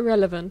is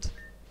irrelevant.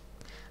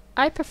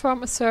 I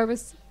perform a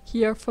service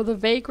here for the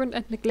vagrant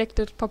and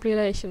neglected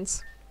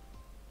populations.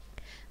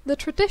 The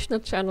traditional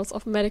channels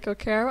of medical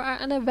care are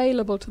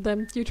unavailable to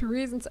them due to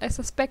reasons I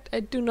suspect I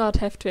do not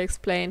have to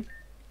explain.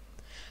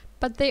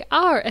 But they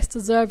are as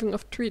deserving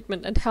of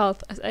treatment and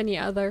health as any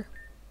other.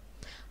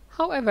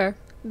 However,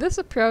 this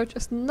approach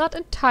is not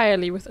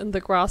entirely within the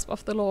grasp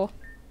of the law.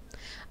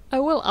 I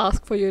will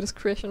ask for your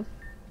discretion.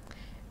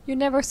 You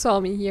never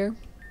saw me here.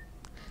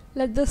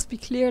 Let this be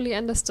clearly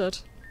understood.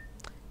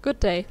 Good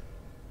day.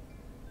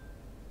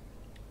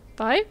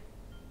 Bye.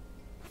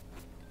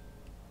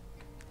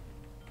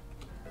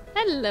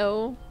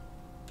 Hello.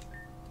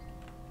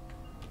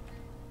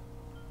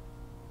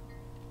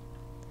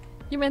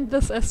 You meant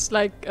this as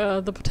like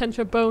the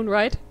potential bone,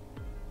 right?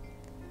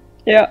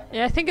 Yeah.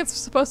 Yeah, I think it's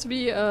supposed to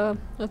be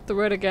not the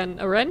word again,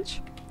 a wrench.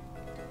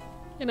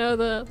 You know,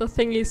 the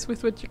thingies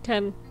with which you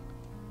can.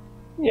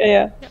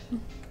 Yeah.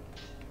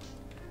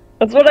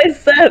 That's what I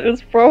said.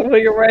 It's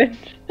probably a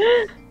wrench.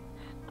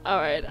 All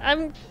right,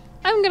 I'm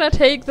gonna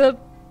take the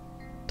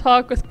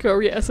talk with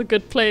Curry as a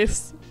good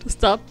place to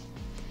stop.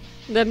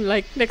 And then,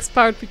 like, next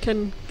part we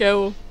can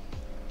go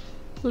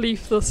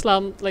leave the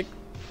slum, like,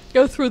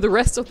 go through the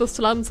rest of the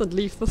slums and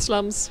leave the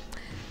slums.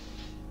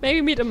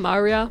 Maybe meet a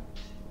Maria.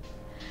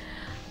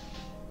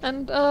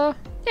 And,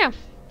 yeah.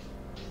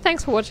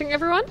 Thanks for watching,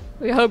 everyone.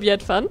 We hope you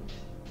had fun.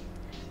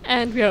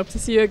 And we hope to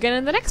see you again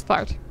in the next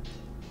part.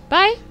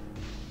 Bye!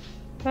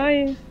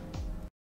 Bye.